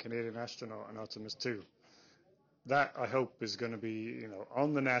going to be a Canadian astronaut on Artemis 2. That, I hope, is going to be,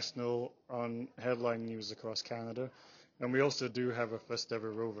 on the national, on headline news across Canada. And we also do have a first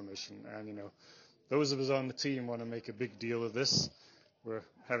ever rover mission, and, those of us on the team want to make a big deal of this. We're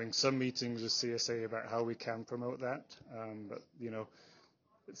having some meetings with CSA about how we can promote that. But,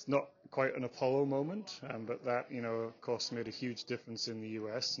 it's not quite an Apollo moment, but that, of course, made a huge difference in the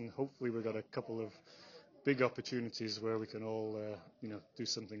US. And hopefully we've got a couple of big opportunities where we can all, do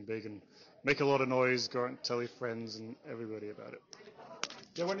something big and make a lot of noise, go out and tell your friends and everybody about it.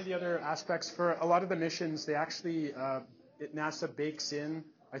 Yeah, one of the other aspects for a lot of the missions, they actually, NASA bakes in,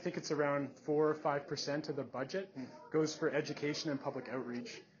 I think it's around 4 or 5% of the budget goes for education and public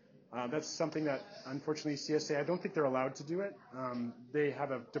outreach. That's something that, unfortunately, CSA, I don't think they're allowed to do it. They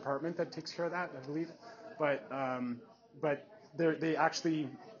have a department that takes care of that, I believe. But they actually,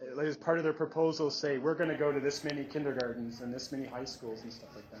 as part of their proposal, say, we're going to go to this many kindergartens and this many high schools and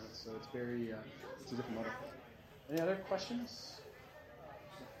stuff like that. So it's very, it's a different model. Any other questions?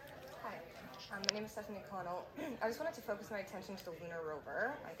 My name is Stephanie Connell. I just wanted to focus my attention to the Lunar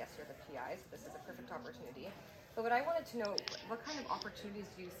rover. I guess you're the PI, so this is a perfect opportunity. But what I wanted to know, what kind of opportunities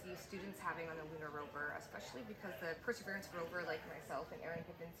do you see students having on the Lunar rover, especially because the Perseverance rover, like myself and Aaron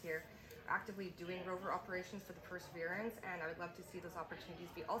Higgins here, are actively doing rover operations for the Perseverance, and I would love to see those opportunities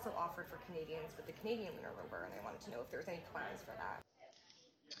be also offered for Canadians with the Canadian Lunar rover, and I wanted to know if there's any plans for that.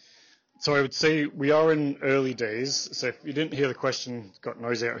 So I would say we are in early days. So if you didn't hear the question, it's got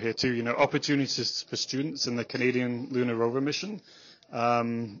noisy out here too, opportunities for students in the Canadian Lunar rover mission.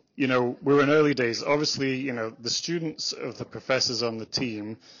 We're in early days. Obviously, the students of the professors on the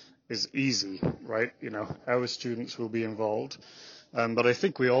team is easy, right? Our students will be involved. But I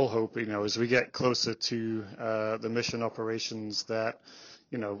think we all hope, as we get closer to the mission operations that,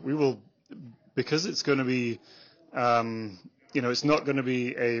 we will, because it's going to be, it's not going to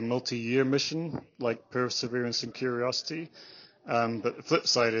be a multi-year mission like Perseverance and Curiosity, but the flip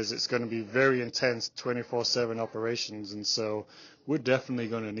side is it's going to be very intense 24/7 operations, and so we're definitely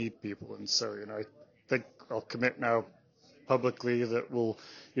going to need people. And so, I think I'll commit now publicly that we'll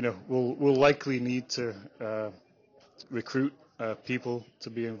likely need to recruit people to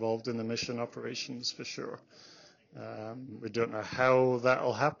be involved in the mission operations for sure. We don't know how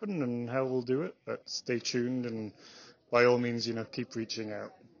that'll happen and how we'll do it, but stay tuned and by all means, keep reaching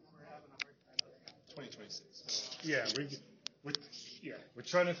out. 2026. We're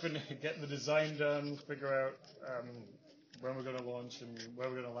trying to get the design done, figure out when we're going to launch and where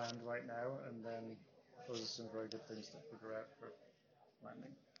we're going to land right now, and then those are some very good things to figure out for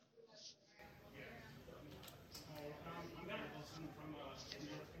landing. I'm going to listen from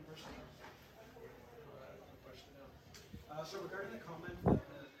University. So regarding the comment that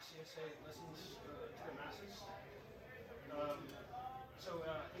the CSA listens to the masses,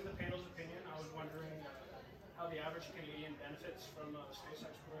 in the panel's opinion, I was wondering how the average Canadian benefits from space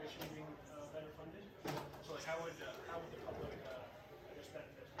exploration being better funded. So like how would the public, I guess,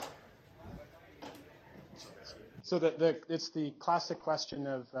 benefit? So it's the classic question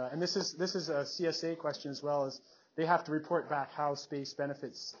of, and this is a CSA question as well, as they have to report back how space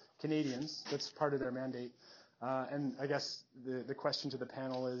benefits Canadians. That's part of their mandate. And I guess the question to the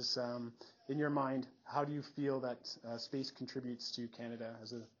panel is, in your mind, how do you feel that space contributes to Canada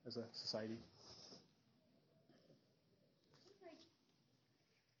as a society?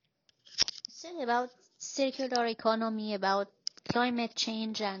 It's about circular economy, about climate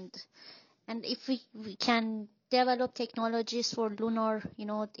change, and if we can develop technologies for lunar,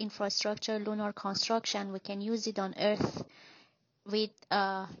 infrastructure, lunar construction, we can use it on Earth with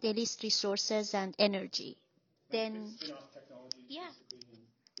the least resources and energy. Then, yeah.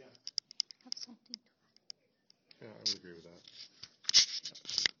 Have something to Yeah, I would agree with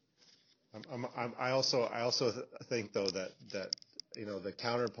that. I also think though that the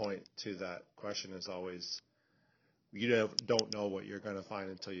counterpoint to that question is always you don't know what you're going to find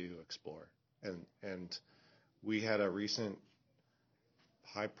until you explore. And we had a recent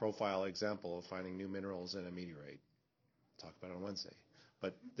high-profile example of finding new minerals in a meteorite. Talk about it on Wednesday.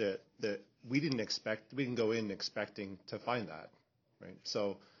 But we didn't go in expecting to find that, right?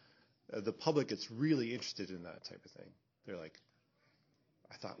 So the public gets really interested in that type of thing. They're like,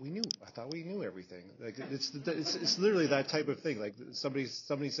 I thought we knew everything. Like it's literally that type of thing. Like somebody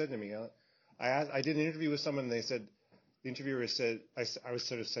said to me, I did an interview with someone, and the interviewer said, I was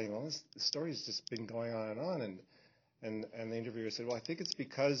sort of saying, well, this story's just been going on, and the interviewer said, well, I think it's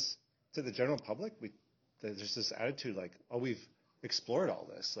because to the general public, there's this attitude like, oh, we've explored all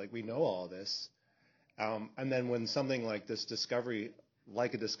this, like we know all this, and then when something like this discovery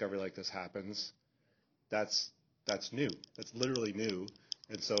like this happens, that's new. That's literally new,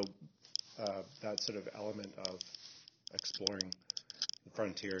 and so that sort of element of exploring the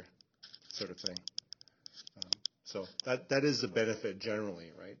frontier, sort of thing. So that is the benefit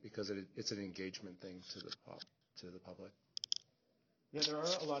generally, right? Because it's an engagement thing to the public. Yeah, there are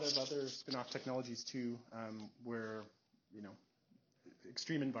a lot of other spin-off technologies too, where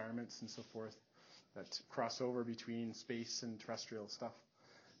extreme environments and so forth that cross over between space and terrestrial stuff.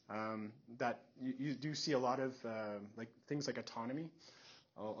 That you do see a lot of like things like autonomy.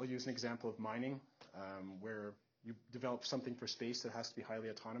 I'll use an example of mining, where you develop something for space that has to be highly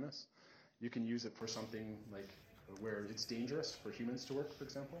autonomous. You can use it for something like where it's dangerous for humans to work, for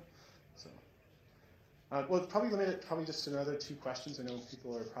example. So, we'll probably limit it just another 2 questions. I know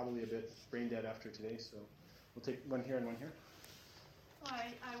people are probably a bit brain dead after today, so we'll take one here and one here.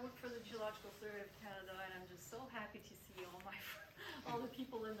 Hi, I work for the Geological Survey of Canada, and I'm just so happy to see all the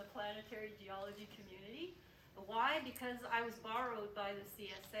people in the planetary geology community. Why? Because I was borrowed by the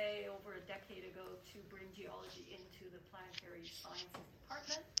CSA over a decade ago to bring geology into the Planetary Sciences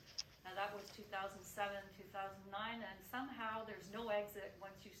Department. Now that was 2007, 2009, and somehow there's no exit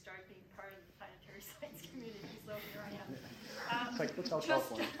once you start being part of the Planetary Science community, so here I am. It's like Hotel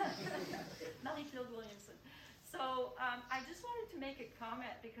California. Mellyfield Williamson. So I just wanted to make a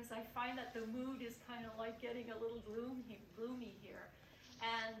comment because I find that the mood is kind of like getting a little gloomy here.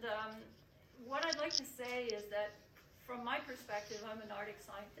 And what I'd like to say is that from my perspective, I'm an Arctic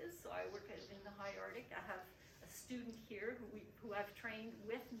scientist, so I work in the high Arctic. I have a student here who I've trained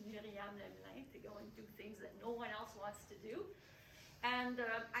with Myriam Lemelin to go and do things that no one else wants to do. And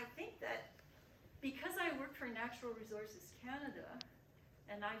I think that because I work for Natural Resources Canada,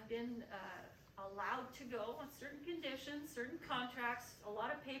 and I've been allowed to go on certain conditions, certain contracts, a lot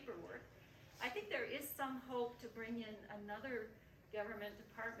of paperwork, I think there is some hope to bring in another government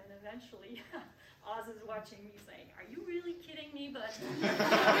department eventually. Oz is watching me saying, are you really kidding me? But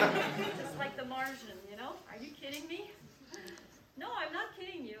just like the Martian, are you kidding me? No, I'm not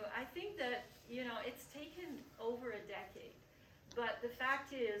kidding you. I think that, it's taken over a decade. But the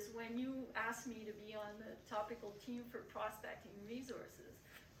fact is, when you asked me to be on the topical team for prospecting resources,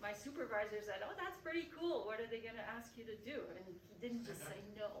 my supervisor said, oh, that's pretty cool. What are they going to ask you to do? And he didn't just say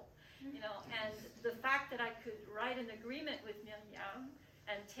no. And the fact that I could write an agreement with Miriam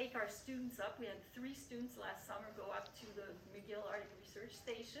and take our students up, we had 3 students last summer go up to the McGill Arctic Research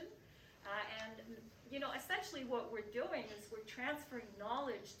Station. Essentially what we're doing is we're transferring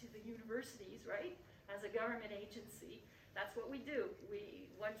knowledge to the universities, right? As a government agency, that's what we do.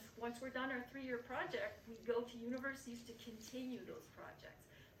 Once we're done our 3-year project, we go to universities to continue those projects.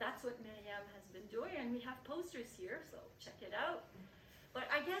 That's what Miriam has been doing, and we have posters here, so check it out. But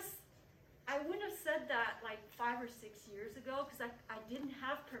I guess I wouldn't have said that like 5 or 6 years ago, because I didn't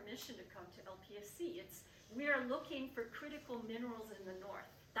have permission to come to LPSC. We are looking for critical minerals in the north.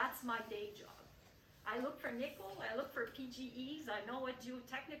 That's my day job. I look for nickel, I look for PGEs, I know what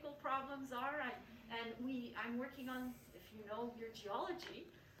geotechnical problems are, I'm working on, if you know your geology,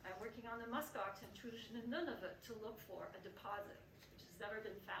 I'm working on the muskox intrusion in Nunavut to look for a deposit, which has never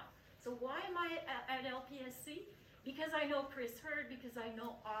been found. So why am I at LPSC? Because I know Chris Hurd, because I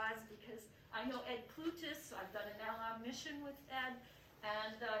know Oz, because I know Ed Plutus, so I've done an LM mission with Ed,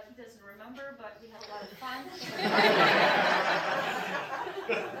 and he doesn't remember, but we had a lot of fun.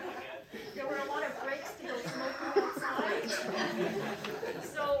 There were a lot of breaks to go smoking outside.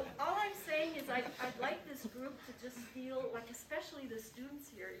 So all I'm saying is I'd like this group to just feel like, especially the students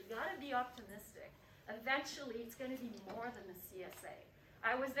here, you gotta be optimistic. Eventually it's gonna be more than the CSA.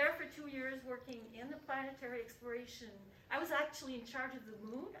 I was there for 2 years working in the planetary exploration. I was actually in charge of the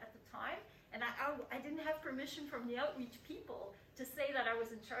moon at the time, and I didn't have permission from the outreach people to say that I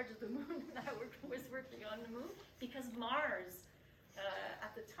was in charge of the moon and I was working on the moon, because Mars,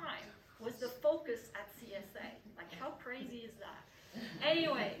 at the time, was the focus at CSA. Like, how crazy is that?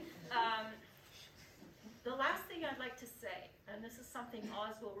 Anyway, the last thing I'd like to say, and this is something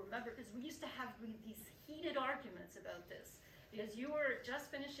Oz will remember, because we used to have these heated arguments about this, because you were just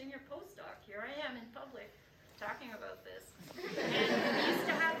finishing your postdoc. Here I am in public talking about this. And we used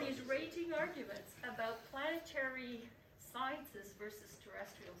to have these raging arguments about planetary sciences versus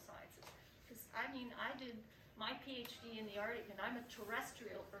terrestrial sciences. Because, I did my PhD in the Arctic, and I'm a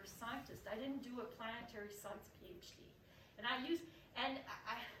terrestrial Earth scientist. I didn't do a planetary science PhD. And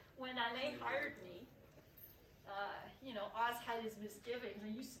when LA hired me, Oz had his misgivings,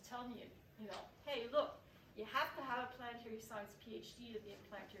 and he used to tell me, hey, look, you have to have a planetary science PhD to be in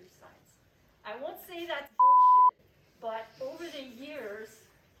planetary science. I won't say that's bullshit, but over the years,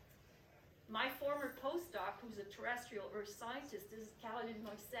 my former postdoc, who's a terrestrial Earth scientist, Caroline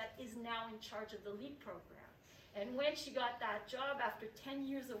Moisette, is now in charge of the LEAP program. And when she got that job after 10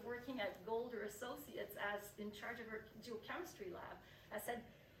 years of working at Golder Associates as in charge of her geochemistry lab, I said,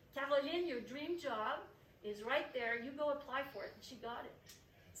 Caroline, your dream job is right there. You go apply for it. And she got it.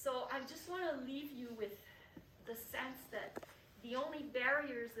 So I just want to leave you with the sense that the only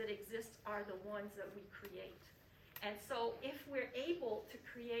barriers that exist are the ones that we create. And so if we're able to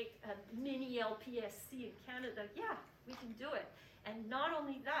create a mini LPSC in Canada, yeah, we can do it. And not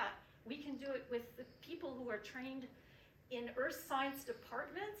only that, we can do it with the people who are trained in earth science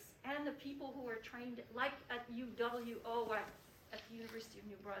departments and the people who are trained, like at UWO, at the University of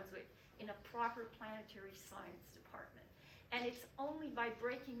New Brunswick, in a proper planetary science department. And it's only by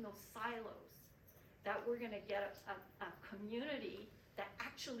breaking those silos that we're going to get a community that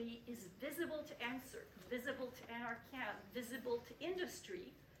actually is visible to NSERC, visible to NRCan, visible to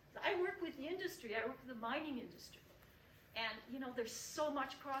industry. I work with the industry. I work with the mining industry. And, there's so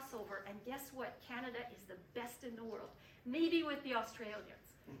much crossover. And guess what? Canada is the best in the world. Maybe with the Australians.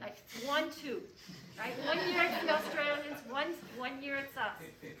 Like 1-2, right? 1 year it's the Australians, 1 year it's us.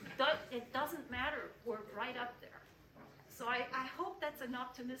 It doesn't matter. We're right up there. So I hope that's an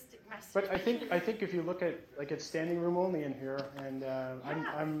optimistic message. But I think if you look at it's standing room only in here, and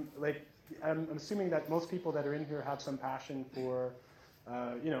I'm assuming that most people that are in here have some passion for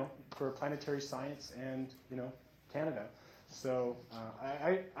for planetary science and Canada. So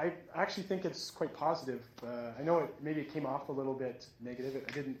I actually think it's quite positive. I know maybe it came off a little bit negative.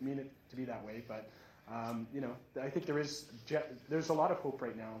 I didn't mean it to be that way, but I think there's a lot of hope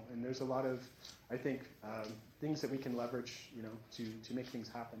right now, and there's a lot of, I think, things that we can leverage, to make things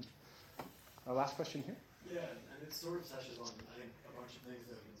happen. Last question here. Yeah, and it sort of touches on, I think, a bunch of things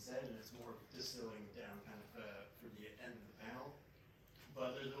that have been said, and it's more distilling down kind of for the end of the panel.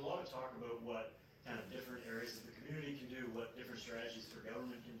 But there's a lot of talk about what kind of different areas of the community can do, what different strategies for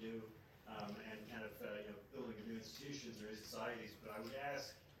government can do, and kind of building new institutions or new societies. But I would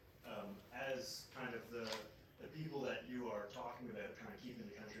ask, as kind of the people that you are talking about trying to keep in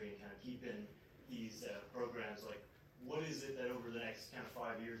the country and kind of keep in these programs, like what is it that over the next kind of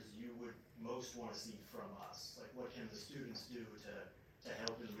 5 years you would most want to see from us? Like what can the students do to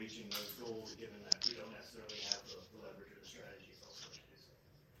help in reaching those goals, given that we don't necessarily have the leverage or the strategies also to do so?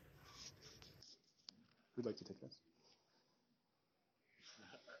 Who'd like to take this?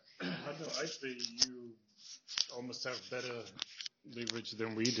 I don't know. I say you almost have better leverage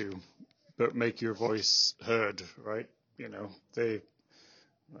than we do, but make your voice heard, right? You know, they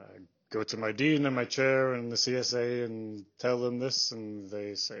go to my dean and my chair and the CSA and tell them this, and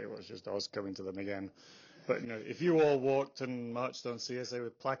they say, well, it's just us coming to them again. But, you know, if you all walked and marched on CSA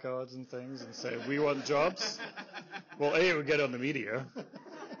with placards and things and said, we want jobs, well, A, it would get on the media.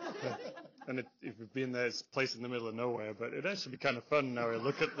 And if you've been there, it's a place in the middle of nowhere. But it'd actually be kind of fun now. I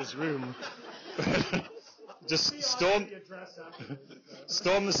look at this room. Just storm the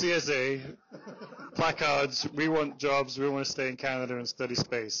CSA, placards, we want jobs, we want to stay in Canada and study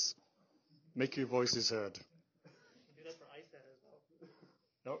space. Make your voices heard. You do that for ISET as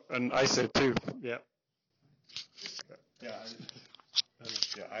well. Oh, and ISET too, yeah.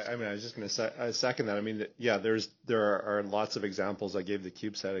 I mean, I was just going to second that. I mean, yeah, there are lots of examples. I gave the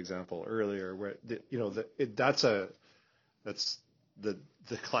CubeSat example earlier, where that's the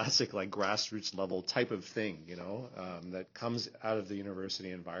classic like grassroots level type of thing, that comes out of the university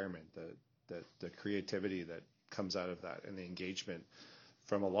environment, the creativity that comes out of that, and the engagement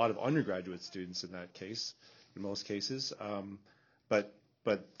from a lot of undergraduate students in that case, in most cases. But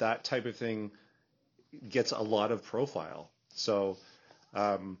that type of thing gets a lot of profile. So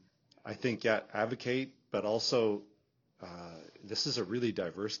I think, advocate, but also this is a really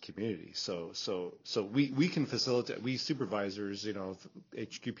diverse community. So we can facilitate, we supervisors,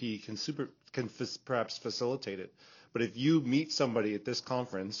 HQP can perhaps facilitate it. But if you meet somebody at this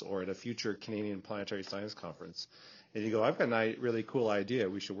conference or at a future Canadian Planetary Science Conference, and you go, I've got a really cool idea,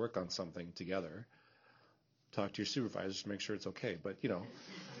 we should work on something together. Talk to your supervisors to make sure it's okay. But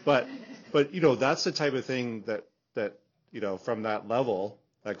that's the type of thing that from that level,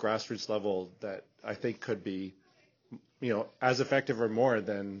 that grassroots level, that I think could be, as effective or more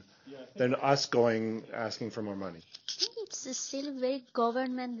than us asking for more money. I think it's still a very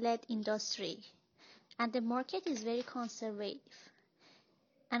government-led industry, and the market is very conservative.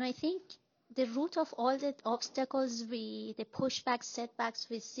 And I think the root of all the obstacles the pushbacks, setbacks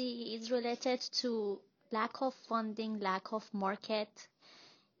we see is related to lack of funding, lack of market.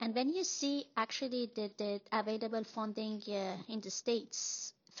 And when you see actually the available funding in the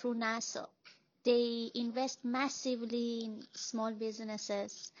States through NASA, they invest massively in small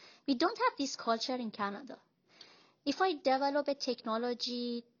businesses. We don't have this culture in Canada. If I develop a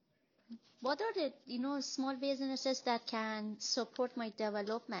technology, what are the small businesses that can support my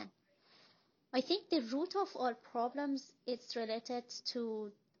development? I think the root of all problems is related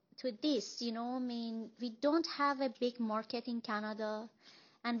to this. I mean, we don't have a big market in Canada.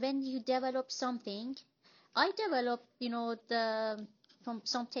 And when you develop something, I developed, from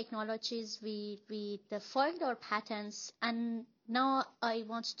some technologies, we filed our patents, and now I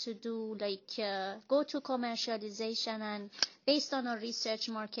want to do go to commercialization and based on our research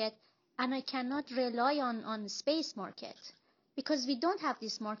market, and I cannot rely on space market because we don't have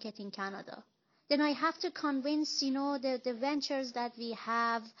this market in Canada. Then I have to convince, the ventures that we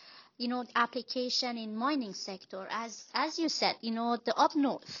have, application in mining sector, as you said, the up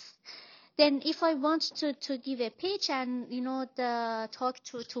north. Then if I want to give a pitch and, talk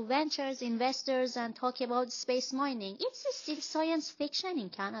to ventures, investors and talk about space mining, it's still science fiction in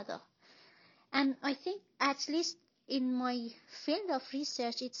Canada. And I think at least in my field of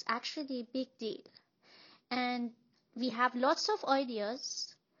research, it's actually a big deal. And we have lots of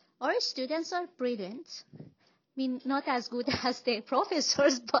ideas. Our students are brilliant. I mean, not as good as their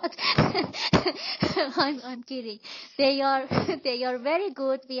professors, but I'm kidding. They are very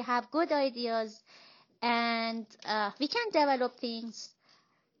good. We have good ideas, and we can develop things.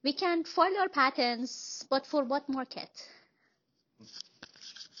 We can file our patents, but for what market?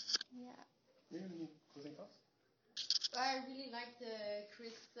 Yeah. I really liked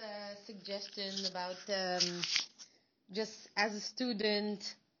Chris' suggestion about just as a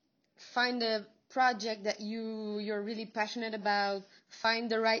student, find a project that you're really passionate about, find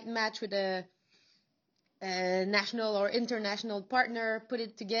the right match with a national or international partner, put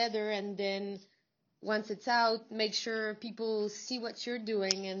it together, and then once it's out, make sure people see what you're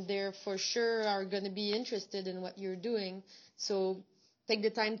doing, and they're for sure are going to be interested in what you're doing. So take the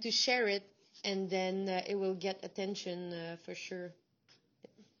time to share it, and then it will get attention for sure.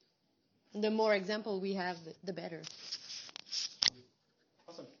 The more example we have, the better.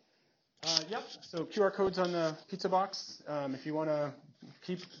 Awesome. Yep, so QR codes on the pizza box. If you want to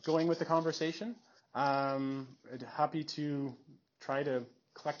keep going with the conversation, I'd happy to try to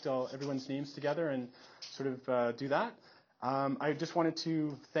collect everyone's names together and sort of do that. I just wanted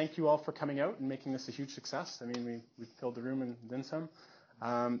to thank you all for coming out and making this a huge success. I mean, we filled the room and then some.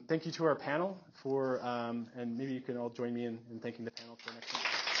 Thank you to our panel for, and maybe you can all join me in thanking the panel for next week.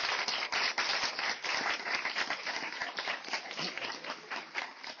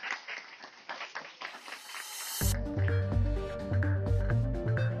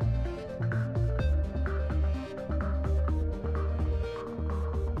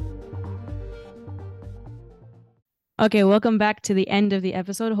 Okay, welcome back to the end of the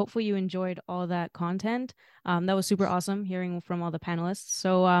episode. Hopefully you enjoyed all that content. That was super awesome hearing from all the panelists.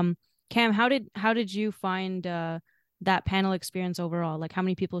 So, Cam, how did you find that panel experience overall? Like, how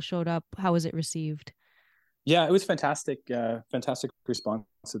many people showed up? How was it received? Yeah, it was fantastic. Fantastic response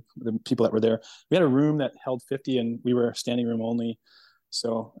of the people that were there. We had a room that held 50, and we were standing room only.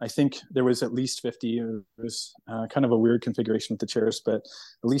 So I think there was at least 50. It was kind of a weird configuration with the chairs, but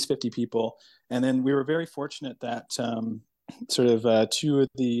at least 50 people. And then we were very fortunate that two of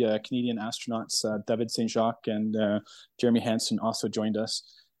the Canadian astronauts, David St. Jacques and Jeremy Hansen, also joined us,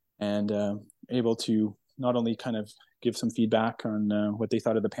 and able to not only kind of give some feedback on what they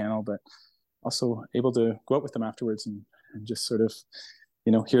thought of the panel, but also able to go out with them afterwards and just sort of,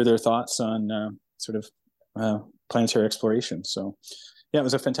 hear their thoughts on planetary exploration. So yeah, it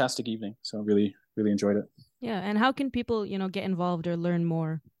was a fantastic evening. So really, really enjoyed it. Yeah. And how can people, get involved or learn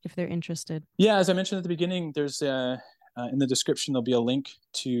more if they're interested? Yeah, as I mentioned at the beginning, there's in the description, there'll be a link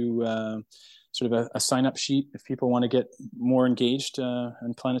to sort of a sign-up sheet if people want to get more engaged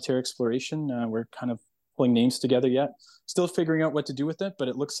in planetary exploration. We're kind of pulling names together yet. Still figuring out what to do with it, but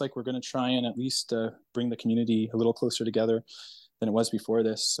it looks like we're going to try and at least bring the community a little closer together than it was before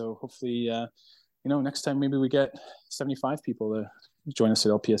this. So hopefully, next time maybe we get 75 people to join us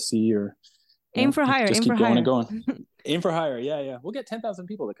at LPSC, or aim for higher. Just aim keep for going higher. and going. Aim for higher. Yeah. We'll get 10,000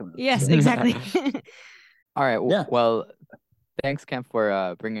 people to come out. Yes, so. Exactly. All right. Yeah. Well, thanks, Cam,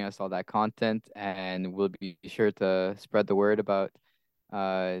 for bringing us all that content, and we'll be sure to spread the word about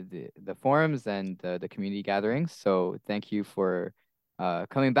the forums and the community gatherings. So thank you for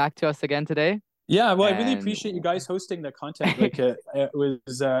coming back to us again today. Yeah, well, I really appreciate you guys hosting the content. Like it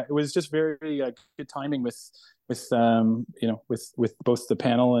was just very good timing with both the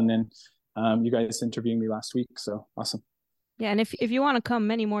panel and then you guys interviewing me last week. So awesome. Yeah, and if you want to come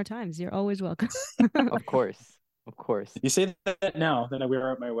many more times, you're always welcome. Of course. You say that now, then we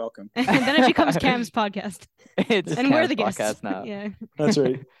are at my welcome. And then it becomes Cam's podcast. It's and Cam's we're the guests podcast now. Yeah. That's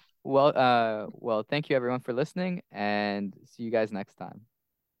right. Well, thank you everyone for listening, and see you guys next time.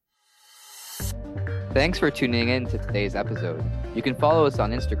 Thanks for tuning in to today's episode. You can follow us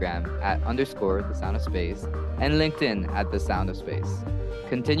on Instagram @_the sound of space and LinkedIn @the sound of space.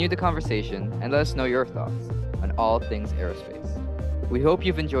 Continue the conversation and let us know your thoughts on all things aerospace. We hope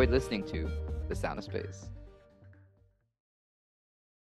you've enjoyed listening to The Sound of Space.